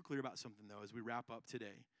be super clear about something, though, as we wrap up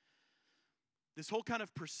today. This whole kind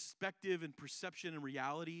of perspective and perception and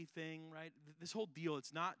reality thing, right? This whole deal,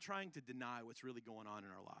 it's not trying to deny what's really going on in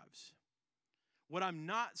our lives. What I'm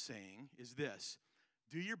not saying is this.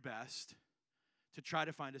 Do your best to try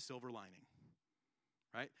to find a silver lining,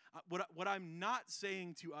 right? What I'm not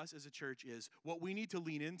saying to us as a church is what we need to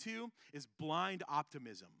lean into is blind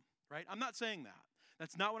optimism, right? I'm not saying that.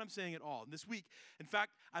 That's not what I'm saying at all. And this week, in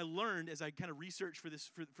fact, I learned as I kind of researched for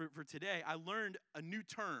this for today, I learned a new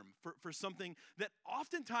term for something that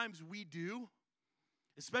oftentimes we do,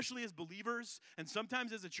 especially as believers, and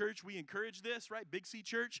sometimes as a church, we encourage this, right? Big C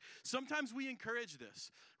Church. Sometimes we encourage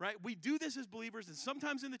this, right? We do this as believers, and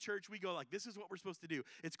sometimes in the church, we go like, this is what we're supposed to do.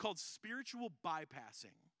 It's called spiritual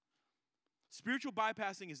bypassing. Spiritual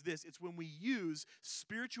bypassing is this. It's when we use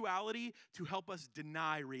spirituality to help us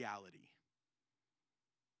deny reality.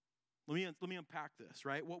 Let me unpack this,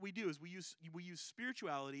 right? What we do is we use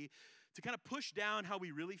spirituality to kind of push down how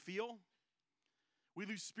we really feel. We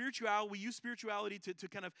use spirituality to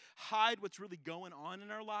kind of hide what's really going on in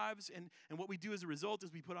our lives. And what we do as a result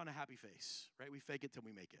is we put on a happy face, right? We fake it till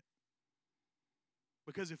we make it.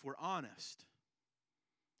 Because if we're honest,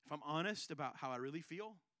 if I'm honest about how I really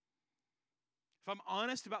feel, if I'm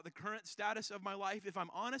honest about the current status of my life, if I'm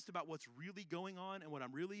honest about what's really going on and what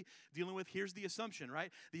I'm really dealing with, here's the assumption, right?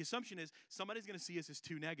 The assumption is somebody's going to see us as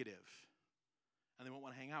too negative, and they won't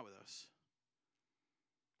want to hang out with us.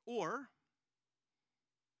 Or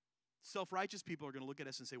self-righteous people are going to look at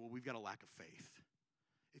us and say, well, we've got a lack of faith.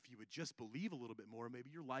 If you would just believe a little bit more, maybe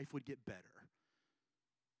your life would get better.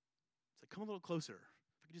 It's like, come a little closer.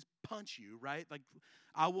 If I could just punch you, right? Like,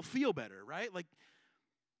 I will feel better, right? Like,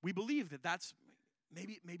 we believe that that's,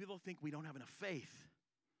 maybe they'll think we don't have enough faith.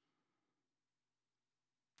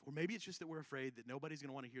 Or maybe it's just that we're afraid that nobody's going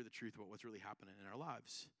to want to hear the truth about what's really happening in our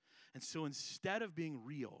lives. And so instead of being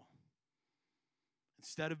real,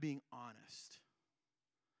 instead of being honest,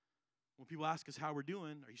 when people ask us how we're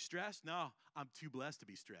doing, are you stressed? No, I'm too blessed to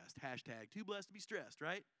be stressed. Hashtag too blessed to be stressed,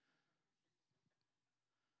 right?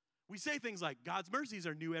 We say things like, God's mercies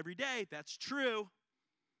are new every day. That's true.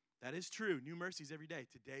 That is true. New mercies every day.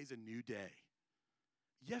 Today's a new day.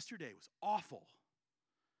 Yesterday was awful.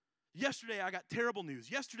 Yesterday, I got terrible news.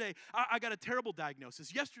 Yesterday, I got a terrible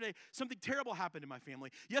diagnosis. Yesterday, something terrible happened in my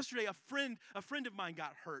family. Yesterday, a friend of mine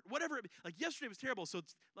got hurt. Whatever, like yesterday was terrible. So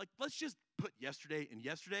it's like, let's just put yesterday in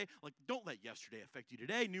yesterday. Like, don't let yesterday affect you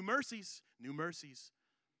today. New mercies, new mercies.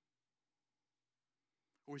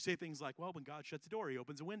 Or we say things like, well, when God shuts a door, he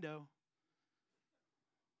opens a window.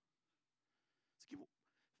 It's like,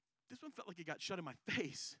 this one felt like it got shut in my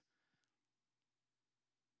face.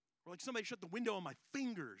 Or like somebody shut the window on my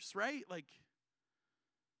fingers, right? Like,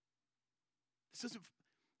 this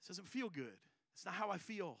doesn't feel good. It's not how I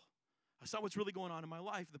feel. That's not what's really going on in my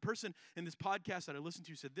life. The person in this podcast that I listened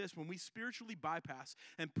to said this: when we spiritually bypass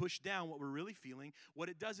and push down what we're really feeling, what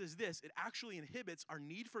it does is this: it actually inhibits our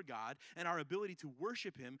need for God and our ability to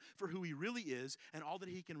worship him for who he really is and all that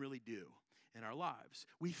he can really do in our lives.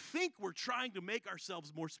 We think we're trying to make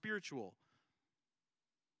ourselves more spiritual.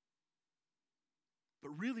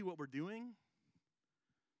 But really what we're doing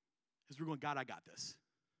is we're going, God, I got this.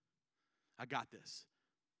 I got this.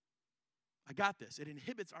 I got this. It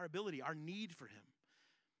inhibits our ability, our need for him.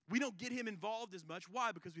 We don't get him involved as much.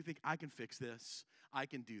 Why? Because we think, I can fix this. I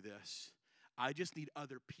can do this. I just need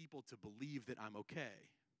other people to believe that I'm okay.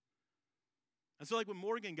 And so like when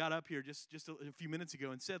Morgan got up here just a few minutes ago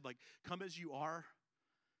and said, like, come as you are,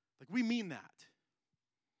 like we mean that.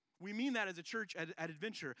 We mean that as a church at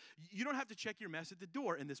Adventure. You don't have to check your mess at the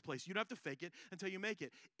door in this place. You don't have to fake it until you make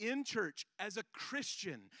it. In church, as a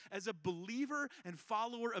Christian, as a believer and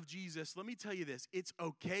follower of Jesus, let me tell you this: it's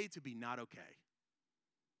okay to be not okay.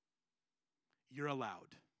 You're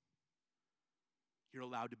allowed. You're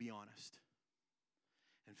allowed to be honest.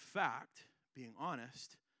 In fact, being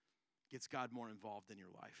honest gets God more involved in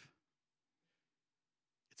your life.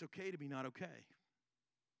 It's okay to be not okay.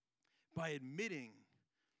 By admitting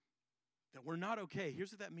that we're not okay,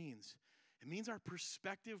 here's what that means. It means our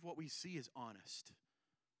perspective, what we see, is honest.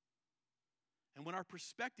 And when our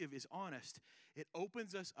perspective is honest, it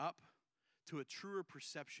opens us up to a truer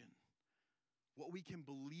perception, what we can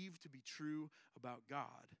believe to be true about God.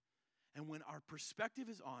 And when our perspective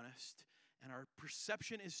is honest and our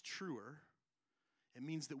perception is truer, it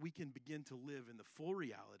means that we can begin to live in the full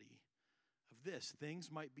reality of this. Things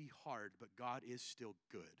might be hard, but God is still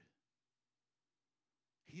good.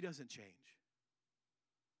 He doesn't change.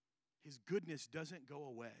 His goodness doesn't go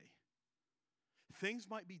away. Things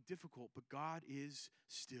might be difficult, but God is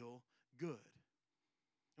still good.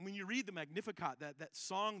 And when you read the Magnificat, that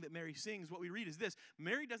song that Mary sings, what we read is this.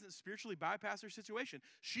 Mary doesn't spiritually bypass her situation.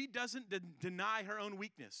 She doesn't deny her own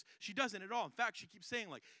weakness. She doesn't at all. In fact, she keeps saying,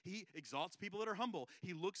 like, he exalts people that are humble.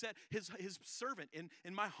 He looks at his servant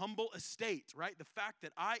in my humble estate, right? The fact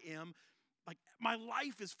that I am, like, my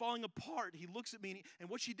life is falling apart. He looks at me, and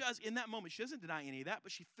what she does in that moment, she doesn't deny any of that,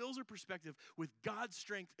 but she fills her perspective with God's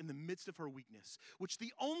strength in the midst of her weakness, which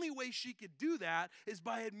the only way she could do that is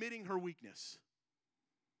by admitting her weakness.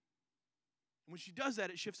 And when she does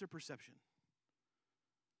that, it shifts her perception.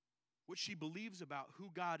 What she believes about who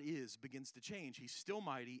God is begins to change. He's still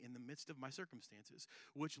mighty in the midst of my circumstances,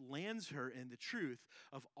 which lands her in the truth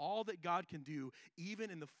of all that God can do,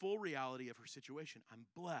 even in the full reality of her situation. I'm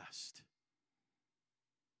blessed.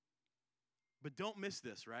 But don't miss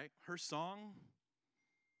this, right? Her song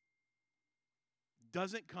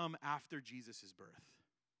doesn't come after Jesus' birth.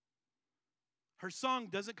 Her song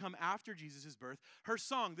doesn't come after Jesus' birth. Her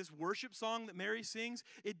song, this worship song that Mary sings,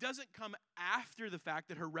 it doesn't come after the fact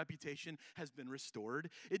that her reputation has been restored.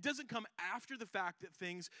 It doesn't come after the fact that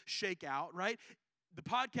things shake out, right? The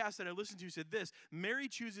podcast that I listened to said this: Mary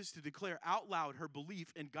chooses to declare out loud her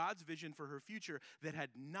belief in God's vision for her future that had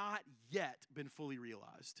not yet been fully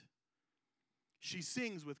realized. She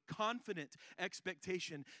sings with confident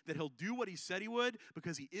expectation that he'll do what he said he would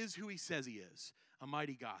because he is who he says he is, a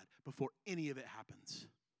mighty God, before any of it happens.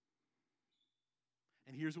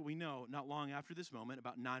 And here's what we know. Not long after this moment,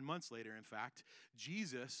 about 9 months later, in fact,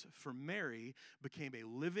 Jesus, for Mary, became a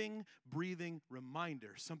living, breathing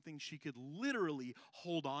reminder, something she could literally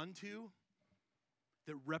hold on to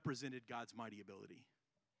that represented God's mighty ability.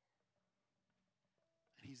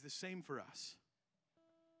 And he's the same for us.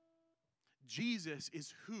 Jesus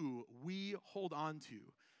is who we hold on to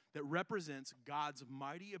that represents God's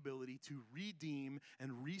mighty ability to redeem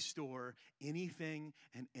and restore anything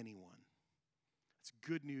and anyone. It's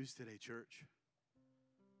good news today, church.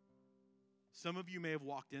 Some of you may have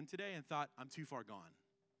walked in today and thought, I'm too far gone.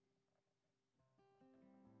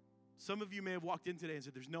 Some of you may have walked in today and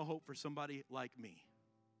said, there's no hope for somebody like me.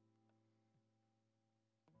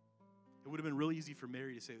 It would have been really easy for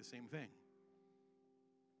Mary to say the same thing.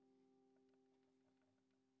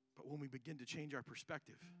 But when we begin to change our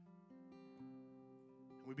perspective,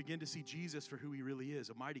 and we begin to see Jesus for who he really is,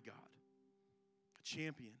 a mighty God, a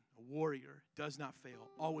champion, a warrior, does not fail,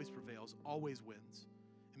 always prevails, always wins,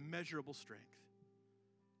 immeasurable strength.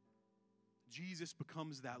 Jesus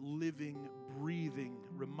becomes that living, breathing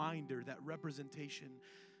reminder, that representation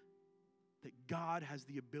that God has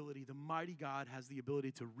the ability, the mighty God has the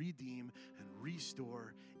ability to redeem and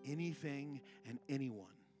restore anything and anyone.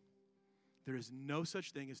 There is no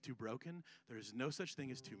such thing as too broken. There is no such thing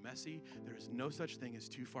as too messy. There is no such thing as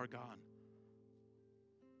too far gone.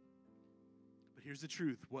 But here's the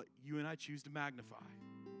truth. What you and I choose to magnify,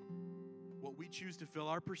 what we choose to fill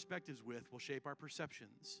our perspectives with will shape our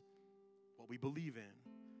perceptions, what we believe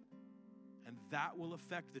in. And that will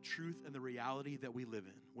affect the truth and the reality that we live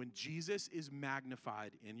in. When Jesus is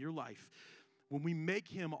magnified in your life, when we make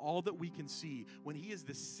him all that we can see, when he is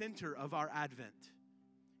the center of our Advent,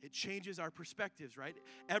 it changes our perspectives, right?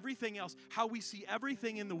 Everything else, how we see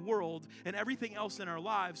everything in the world and everything else in our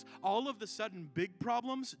lives, all of the sudden big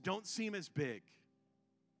problems don't seem as big.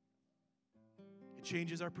 It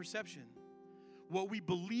changes our perception. What we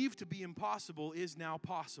believe to be impossible is now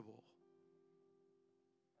possible.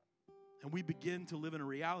 And we begin to live in a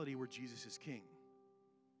reality where Jesus is king.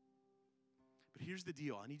 But here's the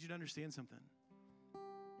deal. I need you to understand something.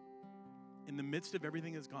 In the midst of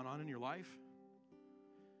everything that's gone on in your life,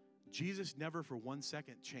 Jesus never for 1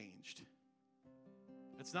 second changed.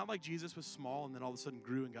 It's not like Jesus was small and then all of a sudden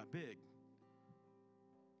grew and got big.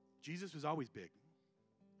 Jesus was always big.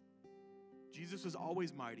 Jesus was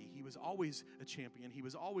always mighty. He was always a champion. He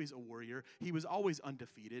was always a warrior. He was always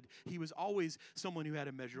undefeated. He was always someone who had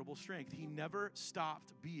immeasurable strength. He never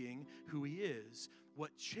stopped being who he is.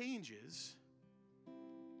 What changes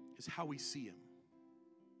is how we see him.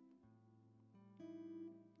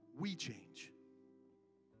 We change.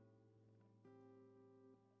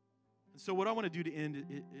 And So what I want to do to end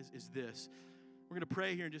is this. We're going to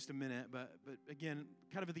pray here in just a minute, but again,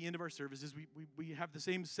 kind of at the end of our services, we have the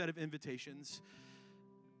same set of invitations.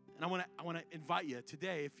 And I want to invite you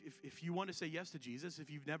today, if you want to say yes to Jesus,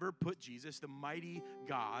 if you've never put Jesus, the mighty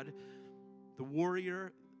God, the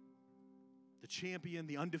warrior, the champion,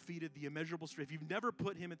 the undefeated, the immeasurable strength, if you've never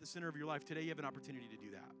put him at the center of your life, today you have an opportunity to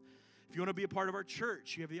do that. If you want to be a part of our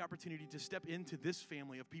church, you have the opportunity to step into this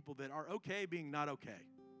family of people that are okay being not okay.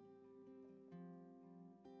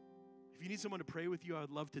 If you need someone to pray with you, I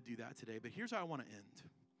would love to do that today. But here's how I want to end.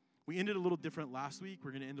 We ended a little different last week.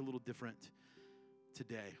 We're going to end a little different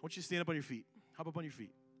today. I want you to stand up on your feet. Hop up on your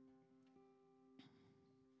feet.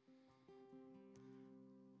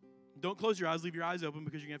 Don't close your eyes. Leave your eyes open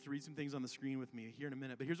because you're going to have to read some things on the screen with me here in a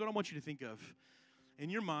minute. But here's what I want you to think of.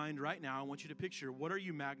 In your mind right now, I want you to picture, what are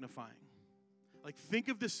you magnifying? Like, think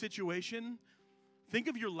of this situation. Think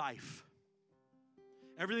of your life.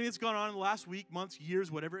 Everything that's gone on in the last week, months,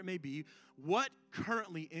 years, whatever it may be. What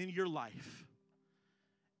currently in your life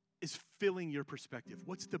is filling your perspective?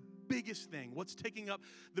 What's the biggest thing? What's taking up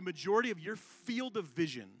the majority of your field of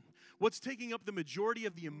vision? What's taking up the majority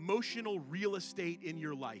of the emotional real estate in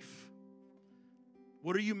your life?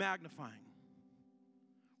 What are you magnifying?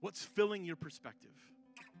 What's filling your perspective?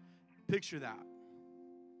 Picture that.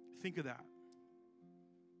 Think of that.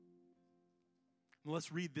 And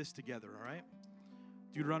let's read this together, all right?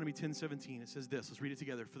 Deuteronomy 10:17, it says this. Let's read it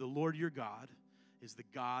together. For the Lord your God is the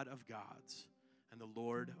God of gods and the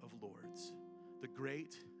Lord of lords, the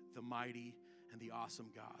great, the mighty, and the awesome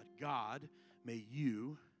God. God, may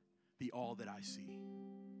you be all that I see.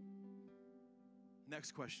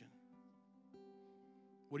 Next question.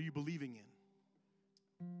 What are you believing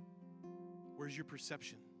in? Where's your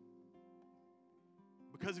perception?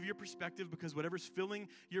 Because of your perspective, because whatever's filling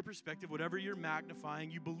your perspective, whatever you're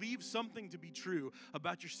magnifying, you believe something to be true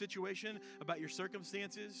about your situation, about your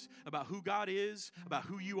circumstances, about who God is, about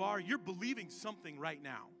who you are. You're believing something right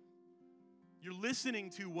now. You're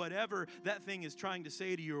listening to whatever that thing is trying to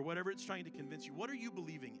say to you or whatever it's trying to convince you. What are you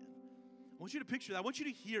believing in? I want you to picture that. I want you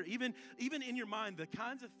to hear, even in your mind, the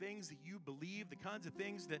kinds of things that you believe, the kinds of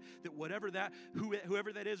things that whoever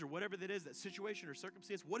that is or whatever that is, that situation or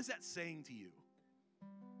circumstance, what is that saying to you?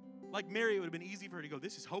 Like Mary, it would have been easy for her to go,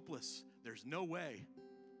 this is hopeless. There's no way.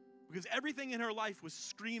 Because everything in her life was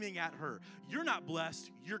screaming at her. You're not blessed.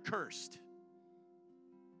 You're cursed.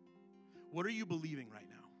 What are you believing right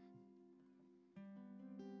now?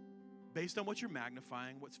 Based on what you're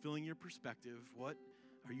magnifying, what's filling your perspective, what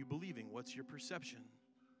are you believing? What's your perception?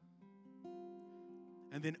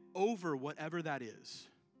 And then over whatever that is,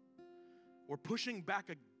 or pushing back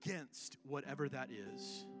against whatever that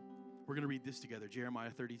is, we're going to read this together. Jeremiah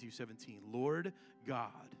 32:17. Lord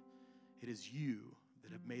God, it is you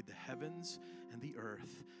that have made the heavens and the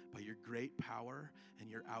earth by your great power and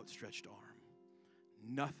your outstretched arm.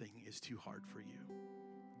 Nothing is too hard for you.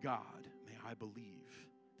 God, may I believe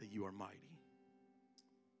that you are mighty.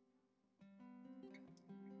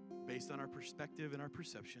 Based on our perspective and our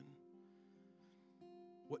perception,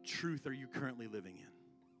 what truth are you currently living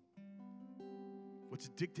in? What's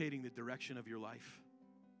dictating the direction of your life?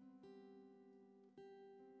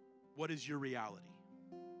 What is your reality?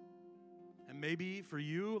 And maybe for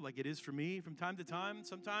you, like it is for me, from time to time,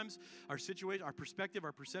 sometimes our situation, our perspective,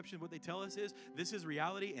 our perception, what they tell us is, this is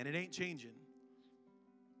reality and it ain't changing.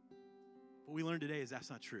 What we learned today is that's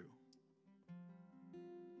not true.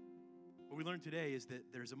 What we learned today is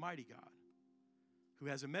that there's a mighty God who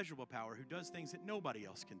has immeasurable power, who does things that nobody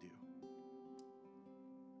else can do.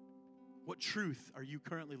 What truth are you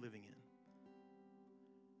currently living in?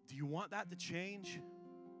 Do you want that to change?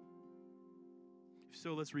 If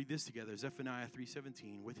so, let's read this together. Zephaniah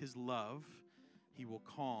 3:17. With his love, he will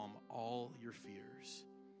calm all your fears.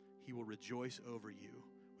 He will rejoice over you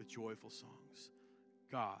with joyful songs.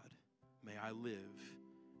 God, may I live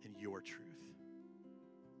in your truth.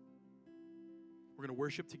 We're going to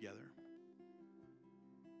worship together.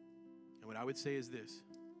 And what I would say is this.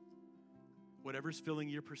 Whatever's filling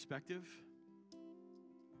your perspective,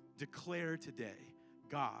 declare today,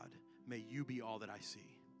 God, may you be all that I see.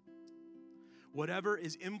 Whatever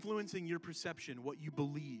is influencing your perception, what you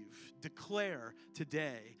believe, declare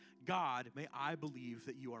today, God, may I believe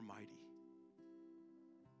that you are mighty.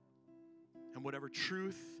 And whatever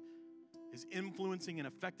truth is influencing and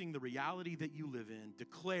affecting the reality that you live in,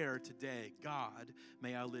 declare today, God,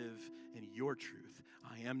 may I live in your truth.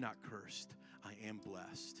 I am not cursed. I am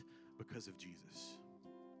blessed because of Jesus.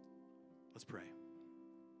 Let's pray.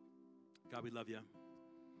 God, we love you.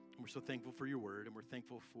 And we're so thankful for your word, and we're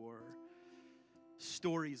thankful for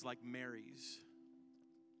stories like Mary's,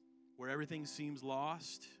 where everything seems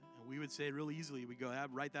lost And we would say real easily, we go,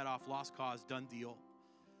 write that off, lost cause, done deal.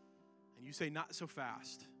 And you say, not so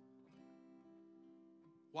fast.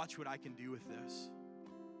 Watch what I can do with this.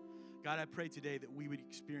 God, I pray today that we would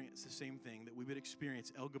experience the same thing, that we would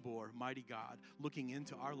experience El Gabor, mighty God, looking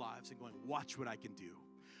into our lives and going, watch what I can do.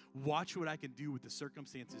 Watch what I can do with the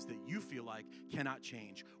circumstances that you feel like cannot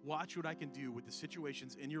change. Watch what I can do with the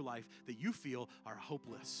situations in your life that you feel are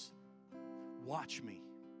hopeless. Watch me.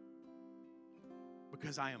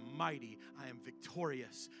 Because I am mighty, I am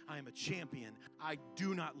victorious, I am a champion. I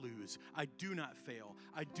do not lose, I do not fail,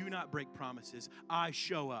 I do not break promises, I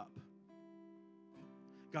show up.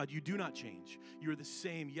 God, you do not change. You're the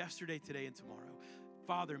same yesterday, today, and tomorrow.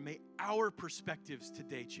 Father, may our perspectives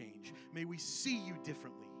today change. May we see you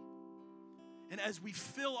differently. And as we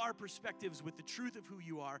fill our perspectives with the truth of who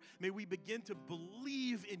you are, may we begin to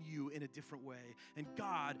believe in you in a different way. And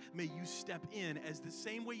God, may you step in as the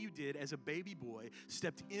same way you did as a baby boy,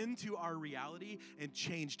 stepped into our reality and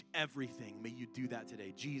changed everything. May you do that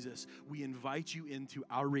today. Jesus, we invite you into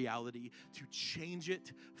our reality to change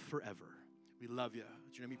it forever. We love you.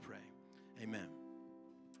 In your name we pray. Amen.